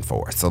auditioned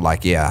for. So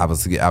like, yeah, I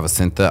was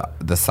sent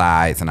the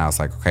sides and I was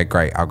like, okay,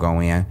 great. I'll go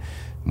in.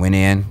 Went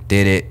in,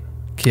 did it.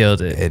 Killed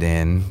it. And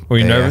then. Were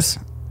you nervous?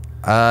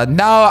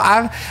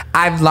 No,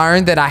 I've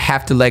learned that I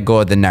have to let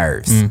go of the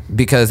nerves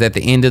because at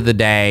the end of the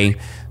day,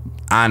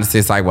 honestly,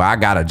 it's like, well, I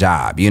got a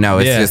job,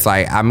 it's just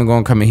like, I'm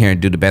going to come in here and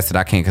do the best that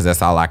I can because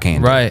that's all I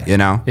can do,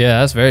 Yeah,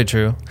 that's very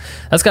true.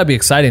 That's got to be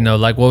exciting though.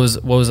 Like what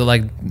was it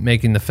like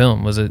making the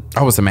film? Was it?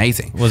 Oh, it was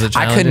amazing. Was it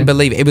challenging? I couldn't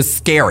believe it. It was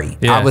scary.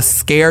 Yeah. I was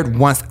scared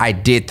once I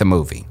did the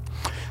movie.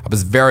 I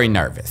was very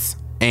nervous.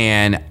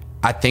 And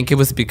I think it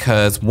was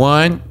because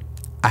one,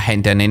 I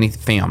hadn't done any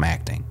film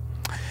acting.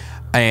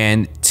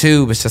 And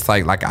two, it was just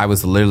like I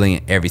was literally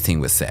in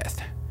everything with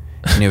Seth.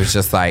 And it was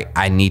just like,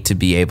 I need to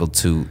be able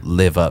to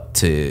live up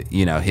to,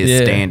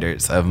 his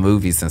standards of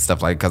movies and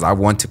stuff like, because I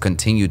want to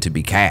continue to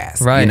be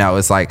cast. Right.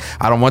 It's like,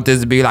 I don't want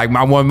this to be like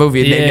my one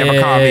movie and they never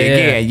call me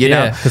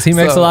again, because he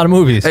makes a lot of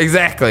movies.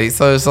 Exactly.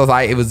 So it's just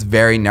like, it was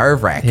very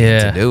nerve wracking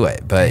to do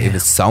it, but it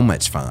was so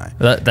much fun.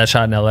 That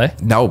shot in LA?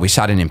 No, we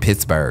shot it in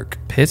Pittsburgh.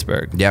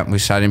 Pittsburgh? Yeah, we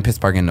shot it in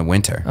Pittsburgh in the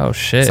winter. Oh,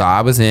 shit. So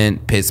I was in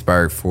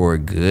Pittsburgh for a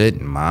good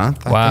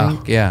month, I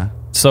think. Yeah.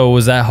 So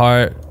was that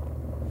hard?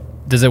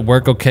 Does it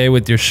work okay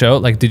with your show?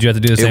 Like, did you have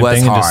to do the same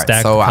thing and just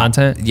stack the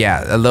content?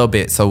 Yeah, a little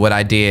bit. So what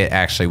I did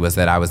actually was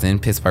that I was in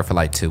Pittsburgh for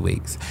like 2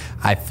 weeks.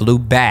 I flew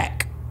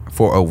back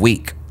for a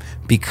week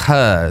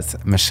because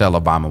Michelle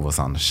Obama was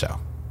on the show.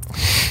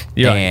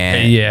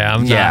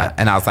 I'm not.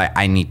 And I was like,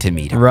 I need to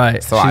meet her.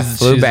 Right. So I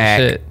flew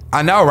back.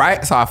 I know,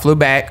 right? So I flew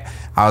back.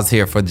 I was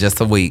here for just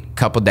a week,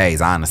 couple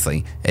days,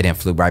 honestly, and then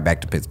flew right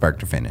back to Pittsburgh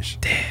to finish.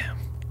 Damn.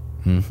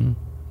 Mm-hmm.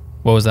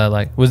 What was that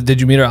like? Did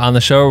you meet her on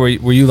the show, or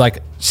were you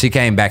like? She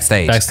came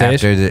backstage?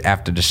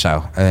 after the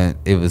show.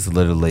 It was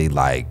literally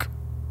like,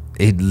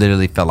 it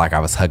literally felt like I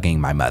was hugging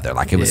my mother.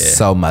 Like it was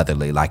so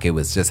motherly. Like it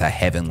was just a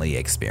heavenly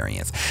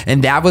experience.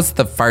 And that was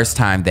the first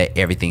time that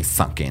everything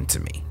sunk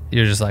into me.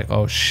 You're just like,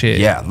 oh shit.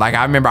 Yeah. Like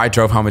I remember I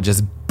drove home and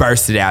just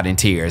bursted out in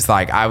tears.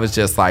 Like I was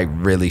just like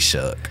really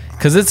shook.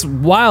 Cause it's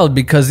wild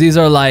because these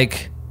are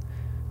like,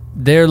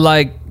 they're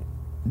like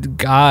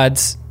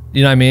gods.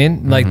 You know what I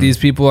mean? Like these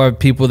people are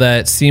people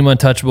that seem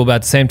untouchable, but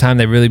at the same time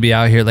they really be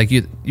out here. Like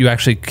you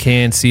actually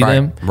can see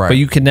them, but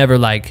you can never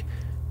like.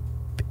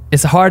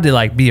 It's hard to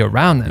like be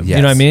around them. Yes.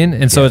 You know what I mean?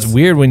 And so it's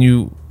weird when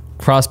you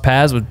cross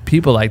paths with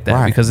people like that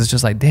Right. because it's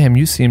just like, damn,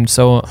 you seemed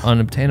so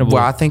unobtainable.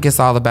 Well, I think it's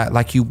all about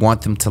like you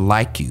want them to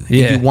like you.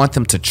 Yeah. And you want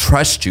them to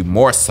trust you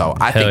more so.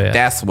 I Hell think yeah.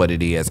 that's what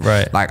it is.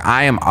 Right. Like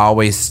I am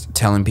always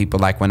telling people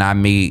like when I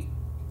meet,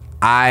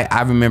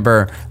 I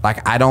remember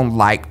like I don't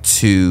like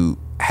to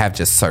have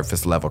just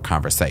surface level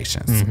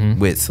conversations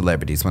with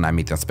celebrities when I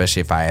meet them,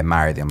 especially if I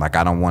admire them. Like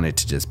I don't want it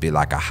to just be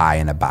like a high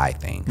and a buy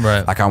thing.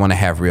 Right. Like I want to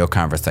have real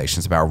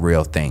conversations about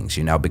real things,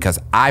 you know, because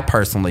I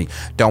personally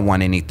don't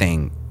want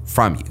anything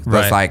from you.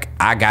 Right. It's like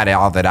I got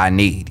all that I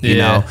need, you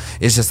Yeah. know.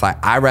 It's just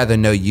like I rather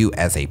know you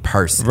as a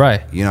person,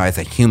 Right. You know, as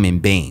a human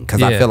being,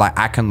 because Yeah. I feel like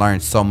I can learn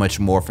so much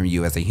more from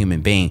you as a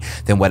human being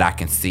than what I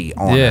can see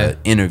on Yeah. an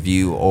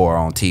interview or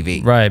on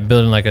TV. Right,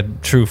 building like a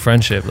true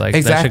friendship, like that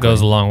Exactly. shit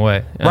goes a long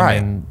way. Right.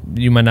 I mean,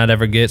 you might not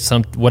ever get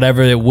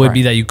whatever it would be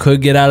Right. that you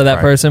could get out of that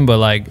Right. person, but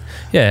like,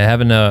 yeah,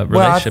 having a Well,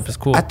 relationship is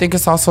cool. I think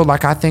it's also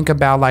like I think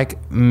about like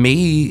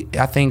me.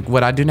 I think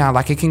what I do now,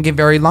 like it can get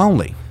very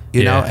lonely.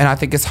 You know, Yeah. and I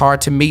think it's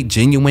hard to meet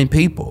genuine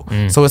people.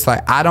 So it's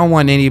like I don't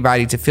want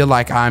anybody to feel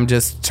like I'm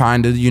just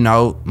trying to, you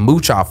know,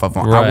 mooch off of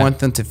them. Right. I want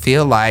them to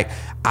feel like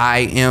I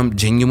am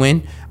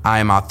genuine. I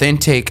am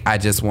authentic. I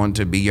just want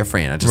to be your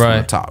friend. I just Right.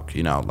 want to talk.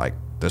 You know, like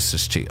let's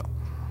just chill.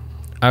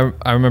 I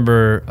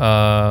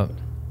remember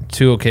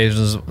 2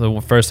 occasions.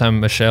 The first time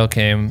Michelle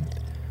came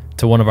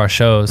to one of our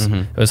shows,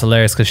 it was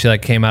hilarious because she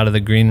like came out of the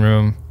green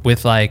room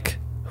with like,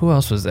 who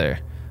else was there?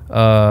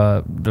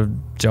 The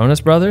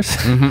Jonas Brothers.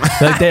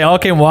 Like they all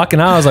came walking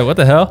out. I was like, what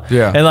the hell?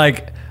 Yeah. And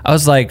like I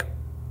was like,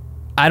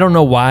 I don't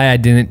know why I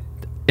didn't.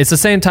 It's the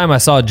same time I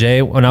saw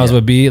Jay when I was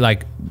with B.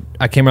 Like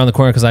I came around the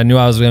corner because I knew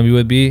I was going to be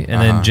with B,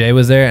 and then Jay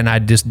was there, and I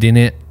just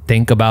didn't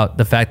think about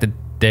the fact that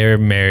they're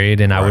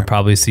married, and I would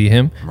probably see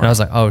him. And I was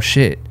like, oh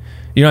shit.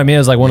 You know what I mean? It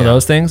was like one of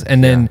those things.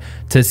 And then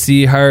to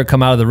see her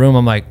come out of the room,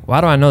 I'm like,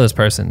 why do I know this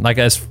person? Like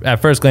at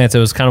first glance, it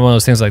was kind of one of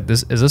those things like,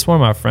 is this one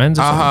of my friends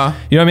or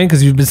something? You know what I mean?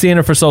 Because you've been seeing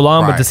her for so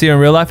long, but to Right. see her in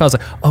real life, I was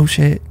like, oh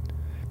shit,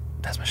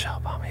 that's Michelle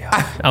Obama. Yo.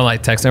 I'm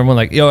like texting everyone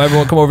like, yo,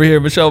 everyone come over here.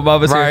 Michelle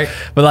Obama's Right. here.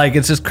 But like,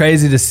 it's just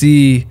crazy to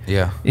see,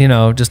 Yeah. you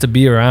know, just to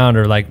be around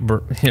or like,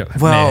 you know,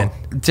 Well, man.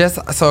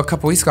 just so a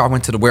couple weeks ago, I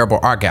went to the Wearable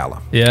Art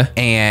Gala. Yeah.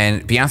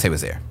 And Beyonce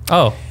was there.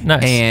 Oh,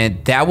 nice.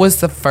 And that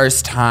was the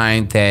first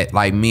time that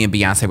like me and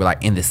Beyonce were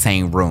like in the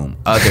same room,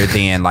 other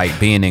than like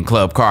being in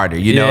Club Carter,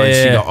 you know, and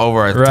she go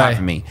over the top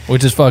of me.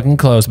 Which is fucking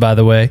close, by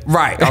the way.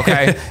 Right.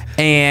 Okay.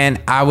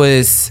 And I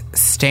was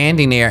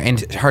standing there, and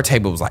her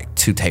table was like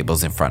 2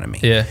 tables in front of me.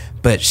 Yeah.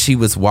 But she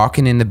was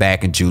walking in the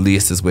back, and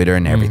Julius is with her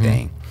and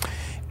everything.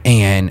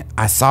 And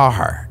I saw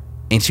her,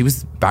 and she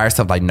was by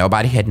herself. Like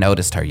nobody had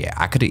noticed her yet.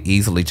 I could have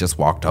easily just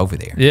walked over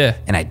there. Yeah.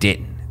 And I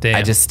didn't. Damn.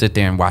 I just stood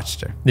there and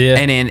watched her. Yeah.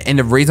 And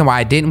the reason why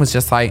I didn't was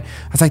just like,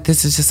 I was like,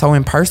 this is just so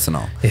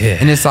impersonal. Yeah.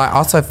 And it's like,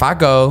 also if I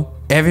go,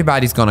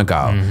 everybody's gonna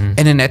go. And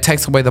then that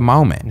takes away the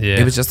moment. Yeah.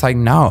 It was just like,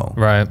 no.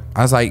 Right.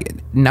 I was like,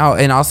 no.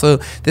 And also,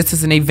 this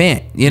is an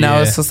event. You know,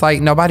 Yeah. it's just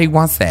like nobody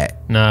wants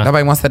that. Nah.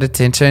 Nobody wants that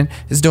attention.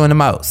 It's doing the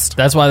most.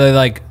 That's why they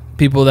like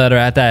people that are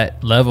at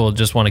that level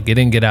just want to get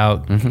in, get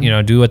out, you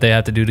know, do what they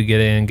have to do to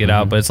get in, get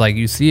out. But it's like,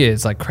 you see it,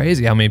 it's like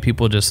crazy how many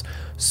people just,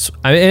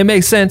 I mean, it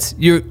makes sense.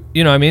 You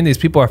know what I mean? These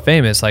people are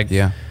famous. Like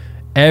Yeah.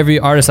 every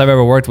artist I've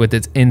ever worked with,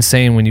 it's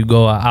insane when you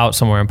go out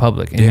somewhere in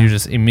public and Yeah. you're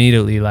just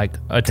immediately like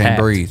attacked.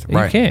 breathe, And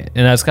right. You can't.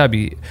 And that's gotta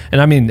be, and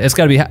I mean, it's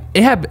gotta be,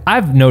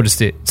 I've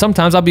noticed it.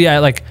 Sometimes I'll be at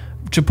like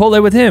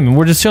Chipotle with him and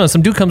we're just chilling.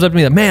 Some dude comes up to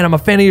me like, man, I'm a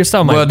fan of your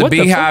stuff. I'm Well, like, the what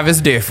fuck? Beehive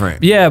is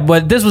different. Yeah,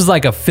 but this was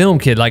like a film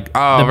kid. Like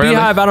Oh, the really?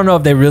 Beehive, I don't know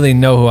if they really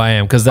know who I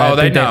am because I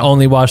they think they know.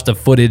 only watched the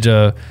footage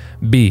of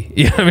B.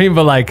 You know what I mean?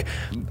 But like,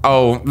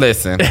 Oh,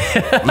 listen.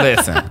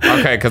 Listen.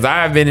 Okay, because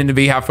I have been in the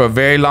Beehive for a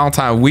very long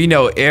time. We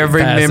know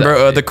every Pass member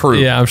up. of the crew.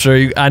 yeah, I'm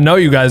sure I know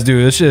you guys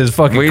do. This shit is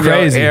fucking We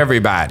crazy. know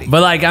everybody.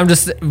 But like, I'm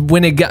just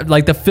when it got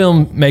like the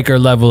filmmaker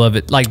level of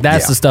it, like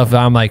that's Yeah. the stuff that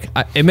I'm like.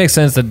 It makes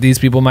sense that these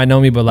people might know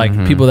me, but like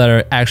people that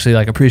are actually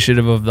like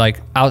appreciative of like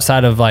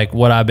outside of like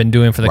what I've been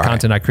doing for the Right.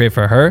 content I create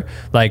for her,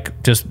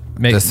 like just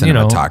make The you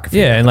know, cinematography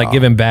yeah, of and it like all.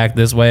 giving back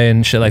this way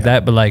and shit like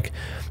that. But like,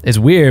 it's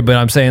weird. But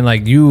I'm saying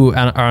like you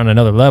are on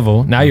another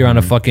level. Now you're on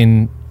a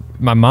fucking.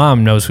 My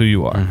mom knows who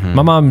you are.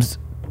 My mom's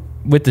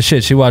with the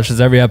shit. She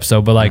watches every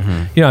episode. But like, you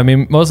know, what I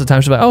mean, most of the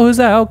time she's like, oh, who's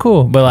that? Oh,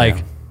 cool. But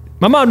like,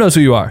 my mom knows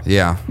who you are.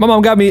 Yeah. My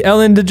mom got me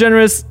Ellen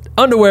DeGeneres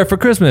underwear for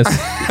Christmas.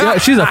 Yeah,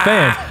 she's a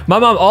fan. My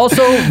mom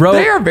also wrote.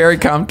 They are very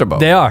comfortable.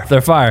 They are.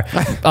 They're fire.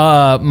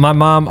 My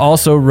mom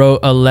also wrote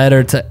a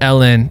letter to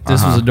Ellen.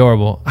 This was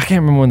adorable. I can't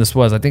remember when this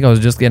was. I think I was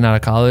just getting out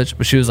of college,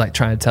 but she was like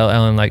trying to tell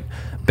Ellen like,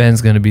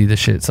 Ben's gonna be the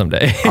shit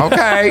someday.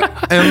 Okay.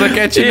 And look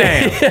at you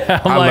now.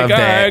 Yeah, I'm I like, love all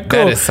that. right,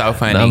 cool. That is so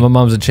funny. Nah, my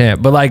mom's a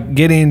champ. But like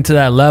getting to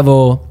that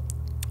level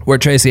where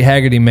Tracy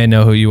Haggerty may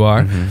know who you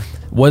are.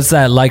 What's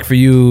that like for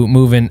you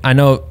moving? I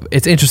know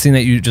it's interesting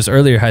that you just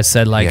earlier had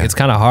said like Yeah. it's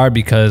kind of hard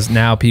because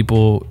now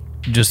people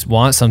just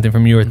want something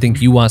from you or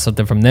think you want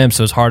something from them,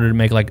 so it's harder to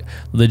make like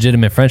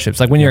legitimate friendships.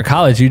 Like when you're in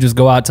college, you just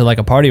go out to like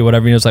a party or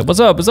whatever, and you're just like,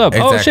 "What's up? What's up?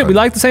 Oh shit, Exactly. we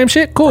like the same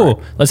shit.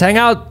 Cool, let's hang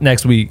out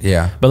next week."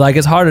 Yeah. but like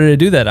it's harder to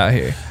do that out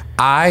here.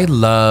 I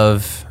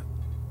love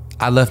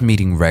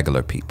meeting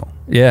regular people.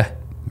 Yeah,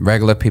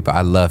 Regular people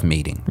I love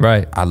meeting.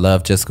 Right. I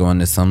love just going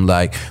to some,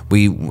 like,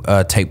 we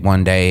tape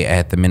one day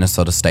at the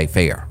Minnesota State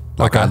Fair.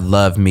 Like, Okay. I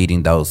love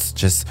meeting those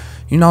just,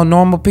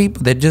 normal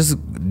people that just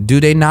do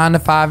their 9 to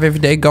 5 every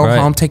day, go Right.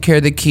 home, take care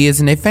of their kids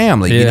and their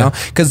family, Yeah.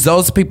 Because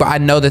those people, I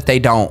know that they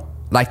don't,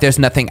 like, there's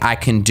nothing I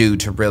can do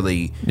to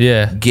really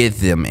give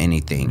them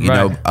anything,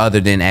 Right. other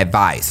than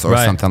advice or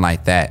Right. something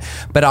like that.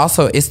 But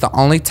also, it's the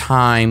only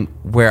time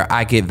where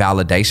I get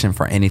validation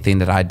for anything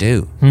that I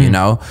do,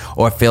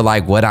 or feel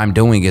like what I'm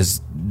doing is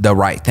the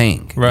right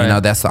thing.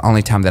 Right. That's the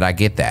only time that I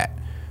get that.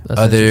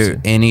 That's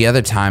interesting. Any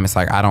other time, it's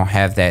like I don't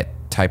have that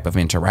type of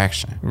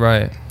interaction.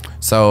 Right.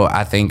 So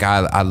I think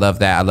I love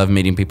that. I love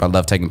meeting people. I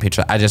love taking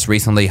pictures. I just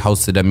recently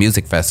hosted a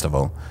music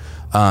festival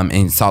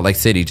in Salt Lake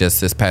City just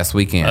this past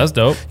weekend. That's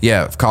dope.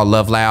 Yeah, it's called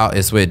Love Loud.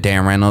 It's with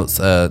Dan Reynolds,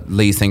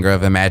 lead singer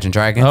of Imagine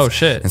Dragons. Oh,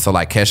 shit. And so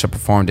like Kesha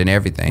performed and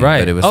everything. Right.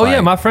 But it was yeah,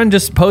 like, my friend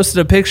just posted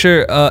a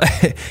picture.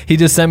 He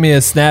just sent me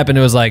a snap and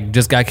it was like,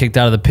 just got kicked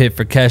out of the pit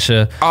for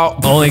Kesha. Oh.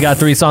 Only got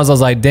 3 songs. I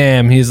was like,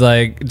 damn. He's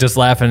like, just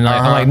laughing.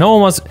 Like, I'm like, no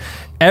one wants.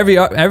 Every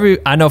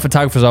I know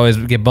photographers always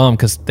get bummed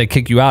because they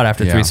kick you out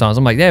after 3 songs.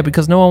 I'm like, yeah,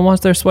 because no one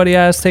wants their sweaty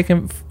ass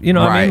taking. You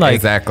know what I mean? Right, Like,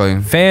 exactly.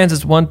 Fans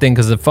is one thing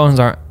because the phones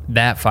aren't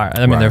that far.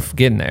 I mean, Right. they're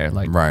getting there.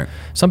 Like, Right.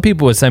 Some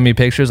people would send me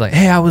pictures like,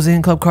 hey, I was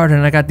in Club Carter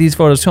and I got these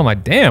photos too. I'm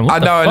like, damn. What I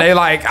the know, and fuck? they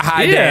like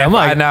high Yeah, def.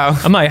 I know.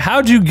 I'm like,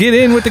 how'd you get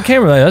in with the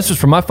camera? Like, that's just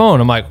from my phone.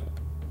 I'm like,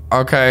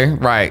 Okay,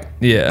 right.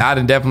 Yeah. I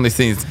done definitely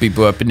seen some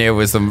people up in there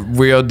with some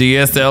real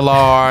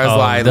DSLRs,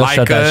 oh, they'll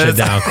shut that shit Leicas.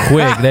 down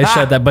quick. They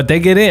shut that, but they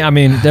get in. I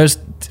mean, there's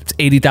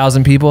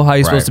 80,000 people. How are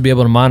you supposed Right. to be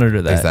able to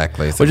monitor that?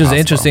 Exactly. It's Which is impossible.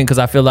 interesting because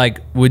I feel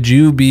like would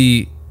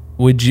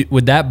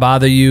that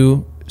bother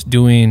you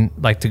doing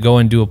like to go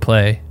and do a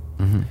play,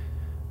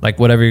 like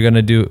whatever you're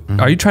gonna do?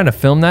 Are you trying to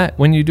film that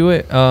when you do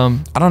it? I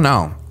don't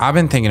know. I've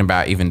been thinking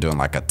about even doing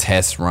like a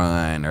test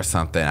run or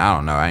something. I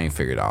don't know. I ain't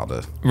figured all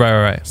the.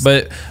 Right.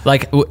 But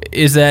like,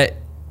 is that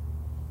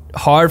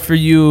hard for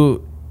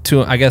you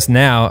to? I guess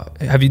now,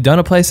 have you done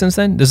a play since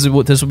then? This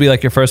will be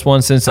like your first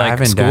one since like I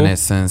haven't school? done it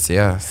since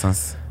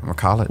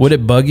college. Would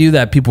it bug you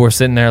that people were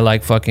sitting there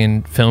like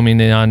fucking filming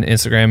it on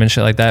Instagram and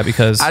shit like that?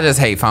 Because I just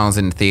hate phones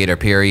in the theater,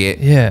 period.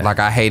 Yeah. Like,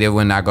 I hate it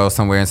when I go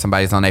somewhere and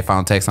somebody's on their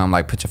phone texting. I'm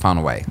like, put your phone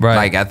away. Right.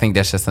 Like, I think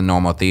that's just a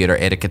normal theater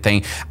etiquette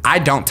thing. I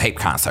don't tape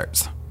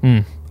concerts.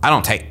 I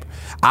don't tape.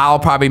 I'll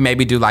probably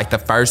maybe do like the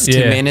first 2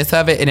 minutes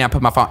of it and then I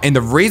put my phone. And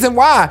the reason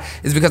why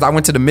is because I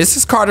went to the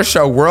Mrs. Carter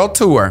Show World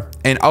Tour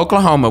in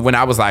Oklahoma when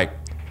I was like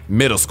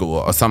middle school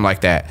or something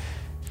like that.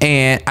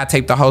 And I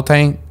taped the whole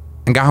thing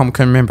and got home and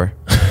couldn't remember.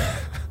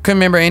 Couldn't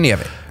remember any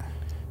of it.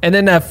 and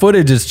then that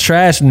footage is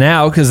trash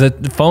now because the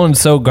phone's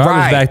so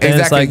garbage back then.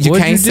 Exactly. It's like you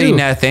what'd can't you see do?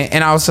 nothing.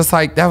 And I was just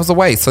like, that was a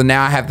waste. So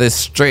now I have this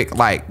strict,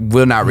 like,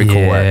 will not record,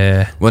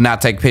 Yeah. will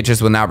not take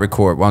pictures, will not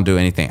record, won't do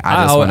anything.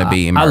 I just want to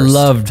be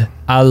immersed.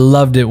 I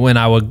loved it when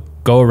I would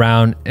go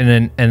around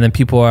and then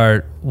people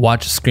are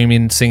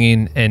screaming,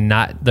 singing, and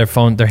not their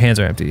hands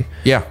are empty.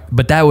 Yeah.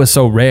 But that was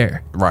so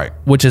rare. Right.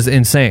 Which is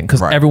insane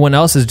because Right. everyone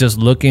else is just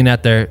looking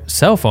at their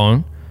cell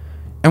phone.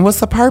 And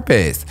what's the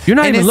purpose? You're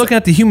not And even it's- looking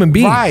at the human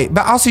being. Right.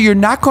 But also, you're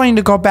not going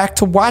to go back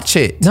to watch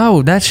it.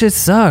 No, that shit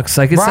sucks.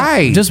 Like, it's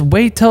Right. just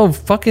wait till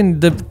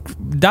fucking the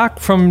doc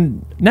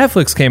from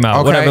Netflix came out.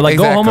 Okay, Whatever. Like,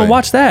 go home exactly. and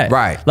watch that.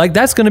 Right. Like,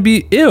 that's gonna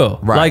be ill.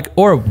 Right. Like,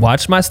 or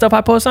watch my stuff I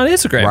post on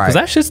Instagram because Right.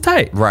 that shit's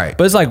tight. Right.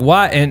 But it's like,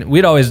 why? And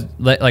we'd always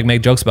like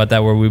make jokes about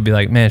that where we'd be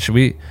like, man, should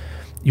we?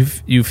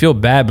 You feel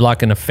bad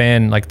blocking a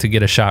fan like to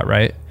get a shot,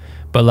 right?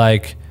 But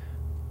like,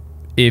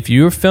 if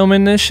you're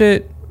filming this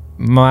shit.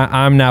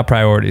 I'm now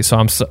priority, so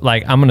I'm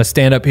gonna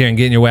stand up here and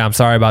get in your way. I'm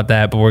sorry about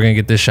that, but we're gonna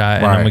get this shot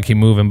and I'm Right. gonna keep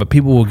moving. But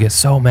people will get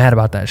so mad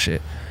about that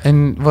shit,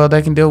 And, well,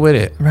 they can deal with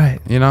it. right?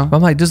 You know?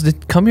 I'm like,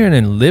 just come here and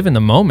then live in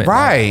the moment,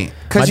 Right.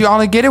 Because My- you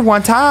only get it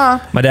one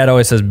time. My dad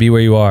always says, "Be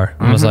where you are."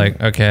 I was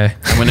like, okay,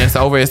 And when it's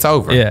over, it's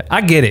over. yeah,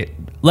 I get it.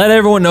 Let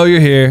everyone know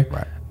you're here.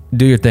 Right.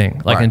 Do your thing,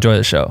 like Right. enjoy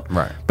the show.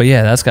 Right. But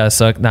yeah, that's gotta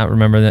suck. Not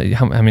remember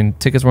that. I mean,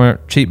 tickets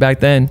weren't cheap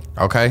back then.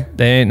 Okay.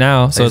 They ain't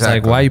now. So it's like,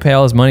 Exactly. why you pay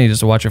all this money just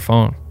to watch your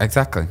phone?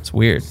 Exactly. It's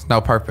weird. No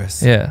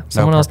purpose. Yeah, No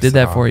someone else purpose did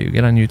at that all. for you.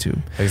 Get on YouTube.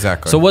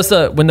 Exactly. So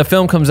when the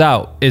film comes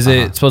out, is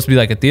it supposed to be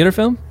like a theater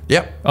film?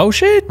 Yep. Oh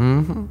shit!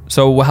 Mm-hmm.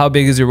 So how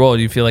big is your role?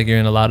 Do you feel like you're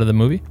in a lot of the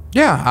movie?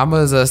 Yeah, I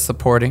was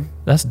supporting.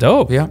 That's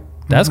dope. Yeah.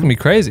 That's gonna be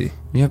crazy.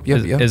 Yep.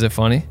 Is it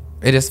funny?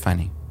 It is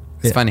funny.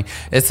 It's Yeah. funny.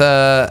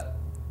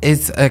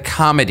 It's a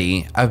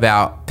comedy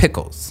about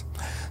pickles.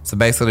 So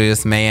basically,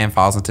 this man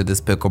falls into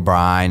this pickle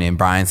brine and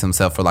brines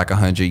himself for like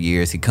 100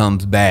 years. He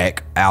comes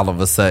back all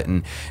of a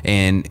sudden,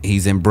 and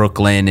he's in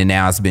Brooklyn, and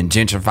now it's been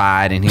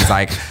gentrified. And he's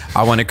like,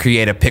 I want to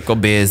create a pickle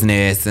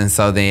business. And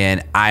so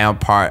then I am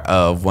part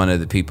of one of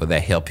the people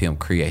that help him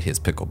create his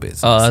pickle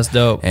business. Oh, that's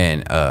dope.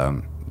 And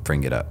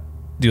bring it up.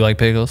 Do you like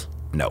pickles?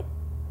 No,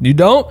 You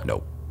don't?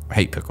 no, I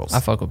hate pickles. I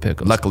fuck with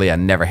pickles. Luckily, I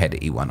never had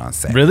to eat one on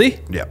set. Really?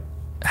 Yep.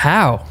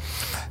 How?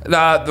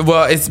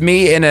 Well, it's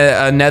me and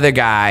another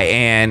guy,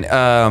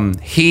 and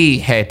he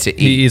had to eat.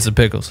 He eats the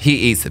pickles. He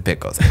eats the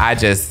pickles. I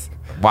just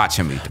watch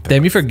him eat the pickles.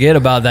 Damn, you forget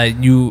about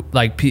that. You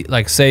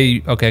like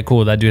say, okay,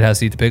 cool, that dude has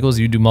to eat the pickles.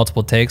 You do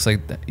multiple takes,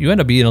 like you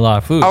end up eating a lot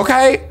of food.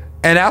 Okay,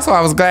 and that's why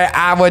I was glad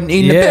I wasn't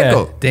eating the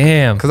pickle.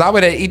 Damn, because I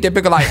would have eaten that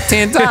pickle like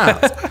 10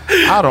 times.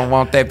 I don't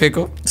want that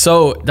pickle.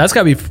 So that's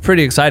gotta be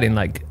pretty exciting.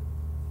 Like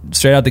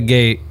straight out the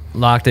gate,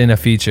 locked in a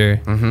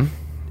feature. Mm-hmm.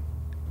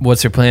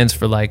 What's your plans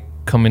for like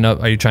coming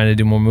up? Are you trying to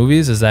do more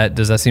movies? Does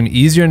that seem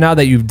easier now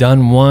that you've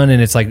done one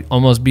and it's like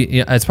almost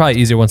it's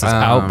probably easier once it's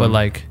out, but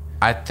like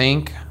I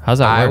think how's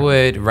that I work?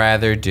 would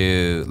rather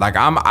do like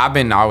I've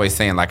been always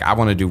saying like I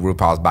want to do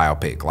RuPaul's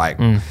biopic. Like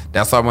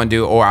that's what I want to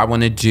do, or I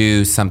want to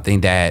do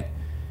something that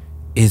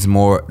is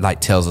more like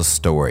tells a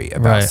story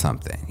about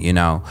something, you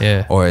know,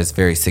 or is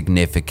very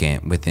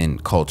significant within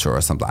culture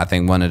or something. I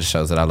think one of the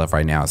shows that I love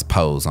right now is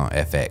Pose on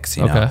FX,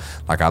 you know,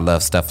 like I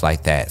love stuff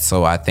like that.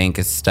 So I think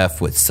it's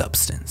stuff with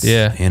substance,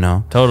 you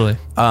know, totally.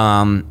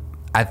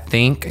 I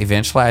think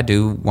eventually I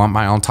do want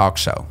my own talk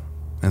show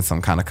in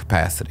some kind of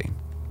capacity.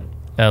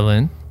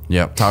 Ellen.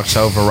 Yep, talk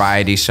show,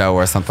 variety show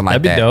or something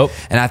like that. That'd be dope.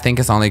 And I think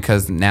it's only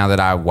because now that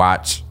I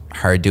watch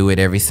her do it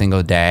every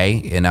single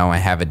day, you know,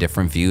 and have a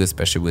different view,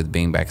 especially with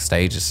being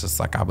backstage, it's just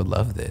like I would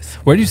love this.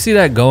 Where do you see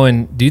that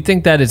going? Do you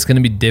think that it's going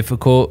to be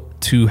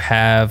difficult to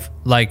have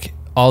like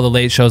all the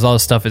late shows, all the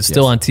stuff is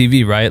still on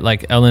TV, right?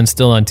 Like Ellen's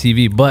still on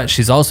TV, but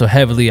she's also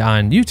heavily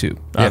on YouTube,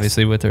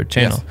 obviously with her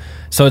channel.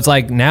 So it's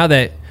like now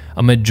that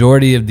a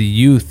majority of the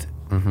youth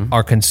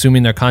are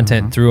consuming their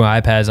content through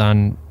iPads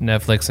on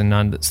Netflix and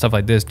on stuff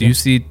like this, do you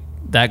see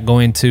that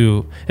going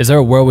to, is there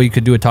a world where you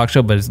could do a talk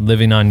show but it's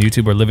living on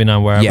YouTube or living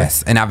on wherever?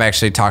 Yes, and I've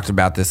actually talked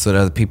about this with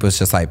other people. It's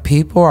just like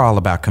people are all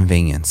about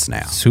convenience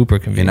now. Super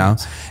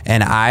convenience. You know?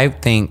 And I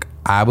think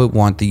I would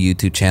want the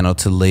YouTube channel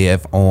to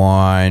live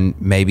on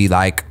maybe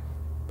like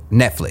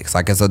Netflix,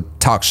 like as a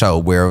talk show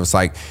where it was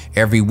like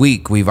every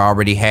week we've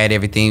already had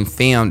everything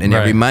filmed, and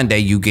every Monday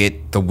you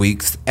get the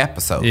week's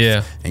episodes.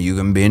 Yeah, and you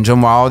can binge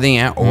them all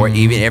then, or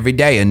even every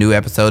day a new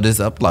episode is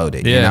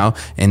uploaded. You know,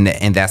 and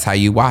that's how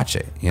you watch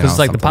it. Because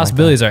like the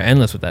possibilities are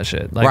endless with that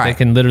shit. Like they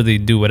can literally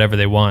do whatever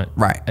they want.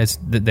 Right, it's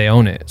they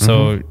own it.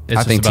 So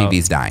it's I think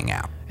TV's dying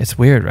out. It's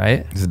weird,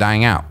 right? It's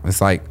dying out. It's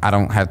like I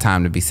don't have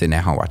time to be sitting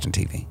at home watching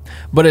TV.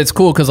 But it's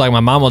cool because like my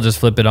mom will just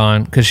flip it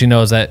on because she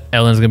knows that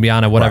Ellen's gonna be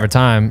on at whatever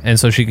time, and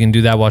so she can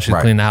do that while she's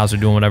cleaning the house or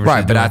doing whatever.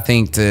 She's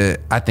doing.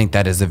 I think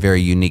that is a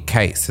very unique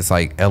case. It's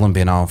like Ellen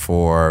been on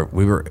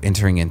we were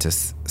entering into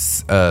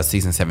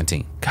season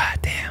 17. God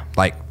damn!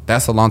 Like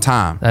that's a long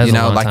time. You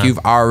know, like you've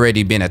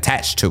already been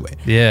attached to it.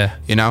 Yeah.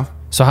 You know.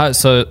 So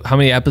how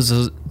many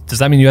episodes does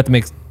that mean you have to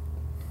make?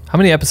 How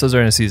many episodes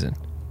are in a season?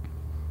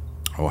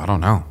 Oh, I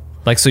don't know.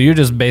 Like, so you're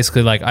just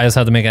basically like, I just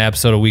have to make an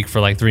episode a week for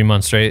like 3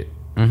 months straight.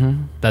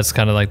 Mm-hmm. That's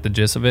kind of like the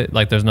gist of it.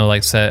 Like, there's no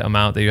like set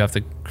amount that you have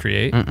to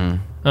create.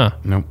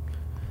 Nope.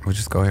 We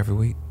just go every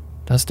week.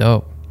 That's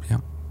dope. Yeah.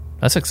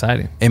 That's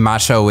exciting. And my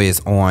show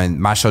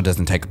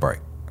doesn't take a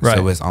break. Right.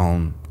 So it's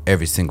on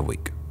every single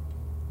week,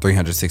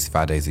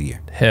 365 days a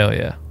year. Hell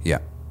yeah. Yeah.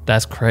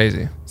 That's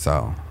crazy.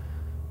 So.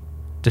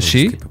 Does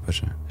she? Keep it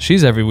pushing.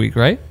 She's every week,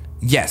 right?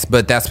 Yes,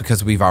 but that's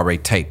because we've already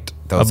taped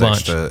those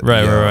extra,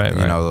 right.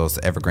 Those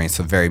evergreens.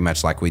 So very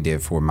much like we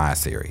did for my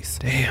series.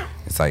 Damn,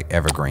 it's like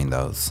evergreen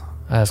those.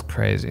 That's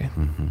crazy,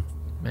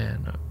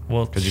 man.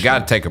 Well, because you got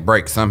to take a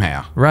break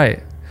somehow,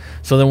 right?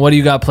 So then, what do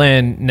you got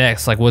planned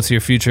next? Like, what's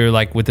your future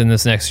like within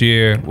this next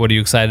year? What are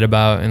you excited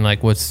about? And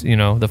like, what's the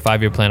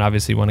 5-year plan?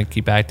 Obviously, you want to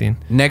keep acting.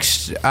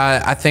 Next,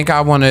 I think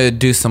I want to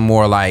do some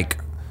more like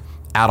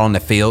out on the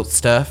field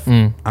stuff.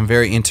 I'm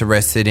very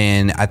interested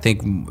in. I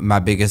think my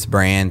biggest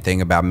brand thing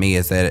about me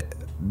is that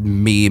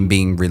me and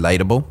being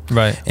relatable,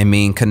 right, and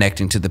me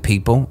connecting to the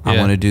people. I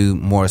want to do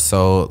more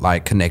so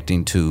like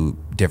connecting to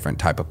different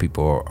type of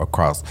people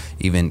across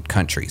even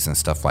countries and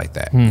stuff like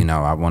that. You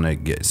know, I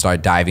want to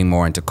start diving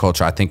more into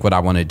culture. I think what I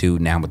want to do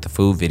now with the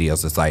food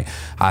videos is like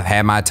I've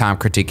had my time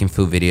critiquing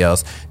food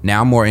videos. Now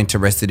I'm more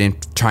interested in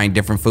trying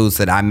different foods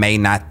that I may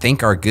not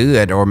think are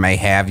good or may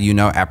have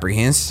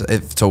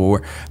apprehensive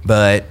toward,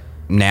 but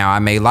now I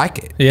may like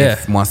it. Yeah.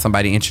 Once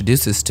somebody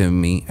introduces to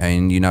me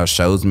and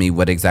shows me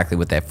what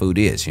that food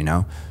is.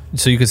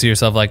 So you could see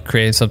yourself like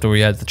creating something where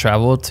you had to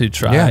travel to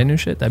try new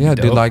shit. That'd be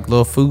dope. Do like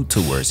little food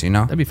tours.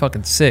 That'd be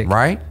fucking sick,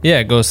 right?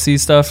 Yeah, go see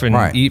stuff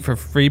and eat for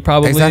free,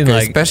 probably. Exactly,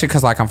 especially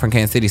because like I'm from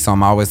Kansas City, so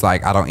I'm always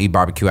like I don't eat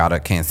barbecue out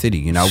of Kansas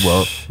City.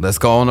 Well, let's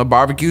go on a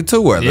barbecue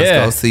tour. Let's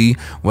go see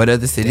what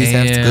other cities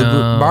have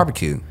good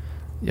barbecue.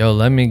 Yo,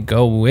 let me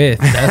go with.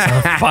 That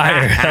sounds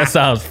fire. That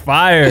sounds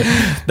fire.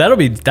 That'll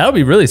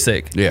be really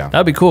sick. Yeah.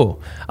 That'd be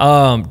cool.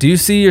 Do you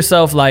see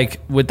yourself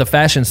like with the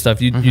fashion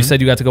stuff? You said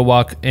you got to go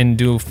walk and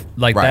do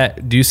like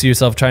that. Do you see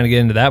yourself trying to get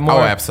into that more? Oh,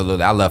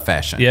 absolutely. I love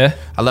fashion. Yeah.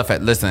 I love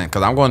it. Listen,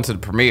 because I'm going to the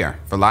premiere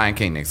for Lion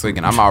King next week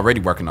and I'm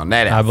already working on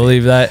that. I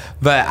believe that.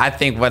 But I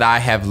think what I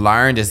have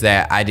learned is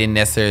that I didn't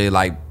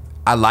necessarily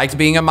I liked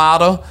being a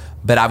model,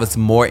 but I was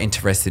more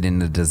interested in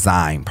the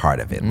design part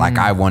of it. Like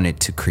I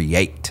wanted to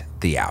create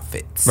the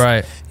outfits,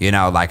 right?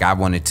 Like I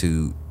wanted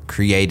to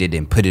create it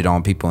and put it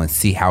on people and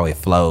see how it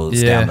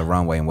flows down the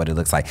runway and what it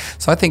looks like.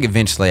 So I think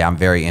eventually I'm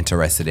very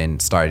interested in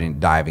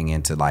diving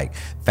into like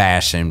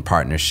fashion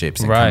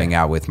partnerships and coming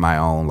out with my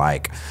own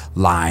like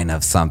line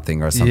of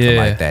something or something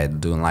like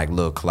that, doing like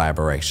little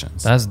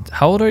collaborations.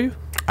 How old are you?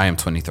 I am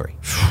 23.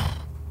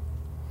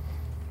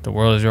 The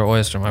world is your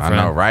oyster, my friend.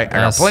 I know, right? I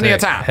got plenty of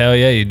time. Hell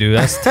yeah, you do.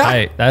 That's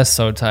tight. That's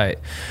so tight.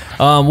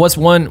 What's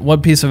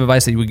one piece of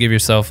advice that you would give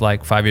yourself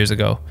like 5 years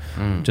ago,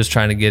 just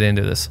trying to get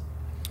into this?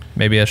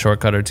 Maybe a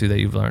shortcut or two that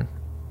you've learned.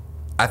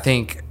 I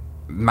think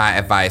my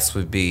advice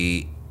would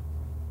be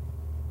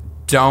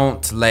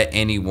don't let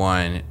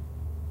anyone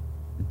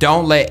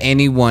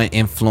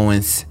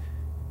influence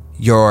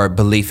your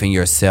belief in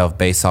yourself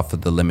based off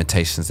of the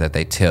limitations that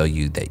they tell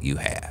you that you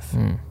have.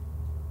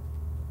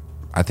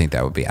 I think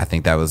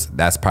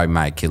that's probably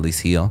my Achilles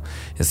heel,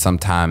 is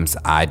sometimes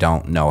I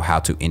don't know how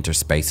to enter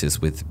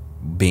spaces with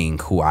being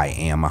who I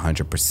am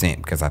 100%,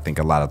 because I think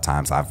a lot of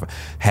times I've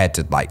had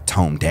to like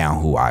tone down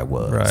who I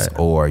was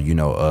or,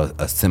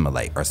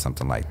 assimilate or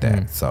something like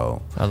that.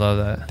 So I love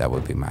that. That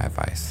would be my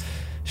advice.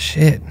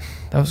 Shit,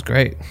 that was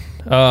great.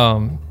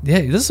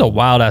 This is a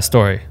wild ass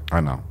story.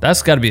 I know.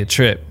 That's got to be a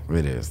trip.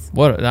 It is.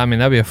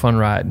 That'd be a fun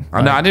ride.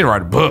 I know. I didn't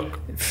write a book.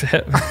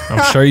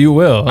 I'm sure you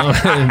will.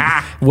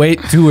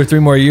 Wait 2 or 3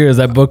 more years,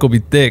 that book will be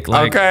thick.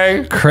 Like,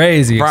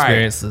 crazy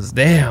experiences.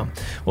 Damn.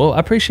 Well, I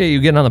appreciate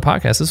you getting on the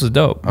podcast. This was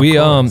dope.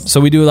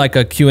 So we do like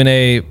a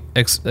Q&A.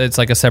 It's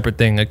like a separate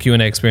thing, a Q&A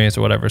experience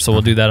or whatever. So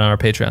we'll do that on our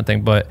Patreon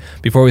thing. But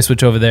before we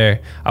switch over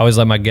there, I always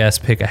let my guests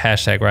pick a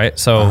hashtag, right?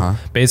 So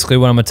basically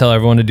what I'm going to tell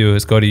everyone to do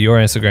is go to your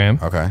Instagram.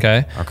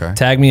 Okay.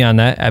 Tag me on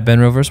that at Ben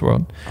Rivers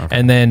World.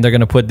 And then they're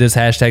going to put this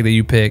hashtag that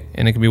you pick,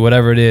 and it can be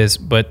whatever it is.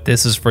 But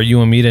this is for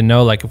you and me to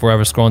know, like if we're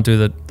ever scrolling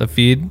through the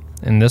feed,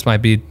 and this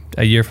might be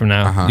a year from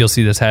now, you'll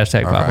see this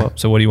hashtag pop up.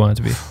 So what do you want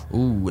it to be?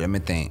 Ooh, let me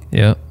think.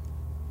 Yep.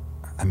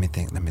 Let me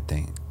think.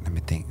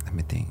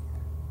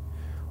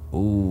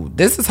 Ooh,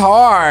 this is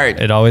hard.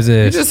 It always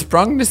is. You just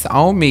sprung this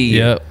on me.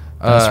 Yep.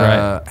 That's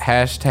right.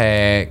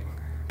 Hashtag.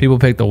 People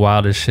pick the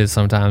wildest shit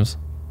sometimes.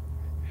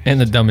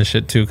 And the dumbest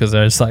shit too, because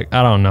they're just like,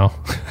 I don't know.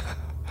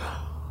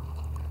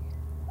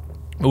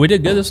 But we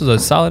did good. This was a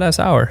solid ass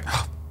hour.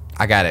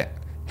 I got it.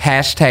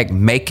 Hashtag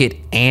make it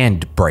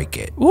and break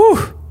it. Woo.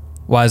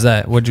 Why is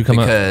that? What'd you come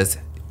up? Because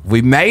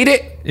we made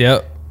it.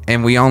 Yep.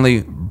 And we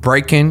only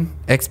breaking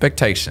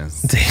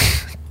expectations.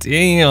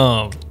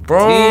 Damn.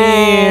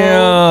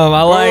 Damn.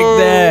 I like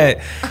that.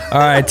 All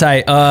right,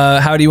 tight.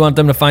 How do you want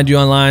them to find you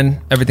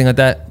online? Everything like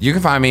that? You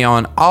can find me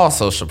on all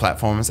social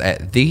platforms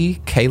at The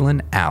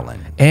Kaylin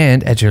Allen.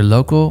 And at your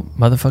local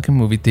motherfucking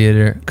movie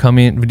theater. Do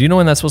you know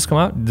when that's supposed to come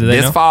out? Do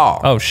they know?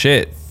 Fall. Oh,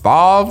 shit.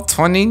 Fall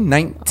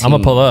 2019. I'm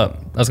going to pull up.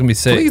 That's going to be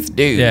sick. Please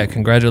do. Yeah,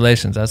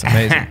 congratulations. That's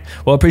amazing.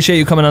 Well, appreciate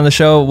you coming on the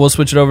show. We'll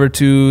switch it over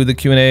to the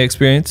Q&A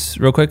experience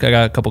real quick. I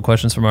got a couple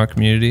questions from our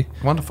community.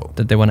 Wonderful.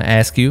 That they want to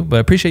ask you.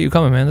 But appreciate you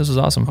coming, man. This was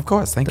awesome. Of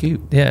course. Thank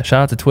you. Yeah,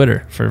 shout out to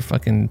Twitter for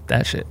fucking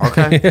that shit.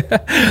 Okay.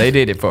 They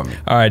did it for me.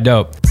 All right,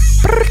 dope.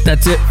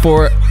 That's it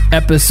for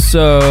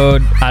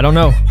episode, I don't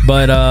know,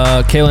 but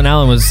Kaylin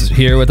Allen was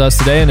here with us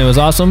today, and it was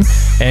awesome.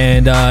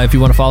 And if you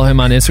want to follow him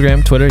on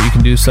Instagram, Twitter, you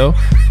can do so.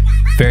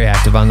 Very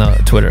active on the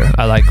Twitter.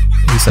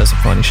 He says some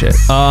funny shit.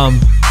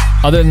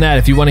 Other than that,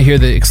 if you want to hear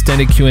the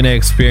extended Q&A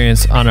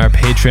experience on our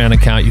Patreon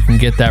account, you can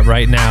get that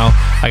right now.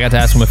 I got to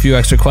ask him a few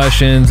extra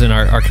questions, and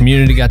our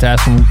community got to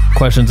ask him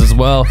questions as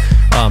well.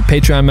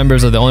 Patreon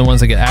members are the only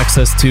ones that get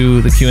access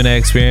to the Q&A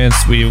experience.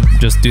 We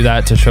just do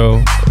that to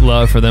show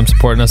love for them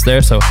supporting us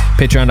there. So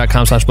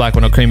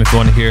patreon.com/blackwindowcream if you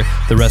want to hear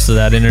the rest of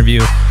that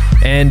interview.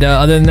 And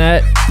other than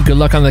that, good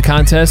luck on the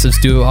contest. It's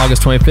due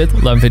August 25th,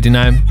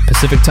 11:59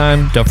 Pacific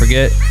time. Don't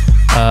forget.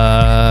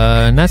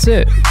 And that's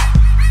it.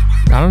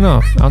 I don't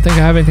know. I don't think I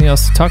have anything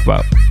else to talk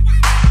about.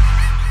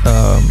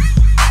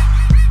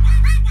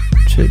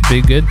 Should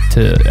be good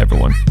to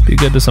everyone. Be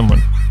good to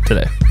someone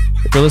today.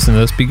 If you're listening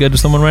to this, be good to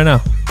someone right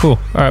now. Cool.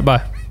 All right,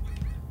 bye.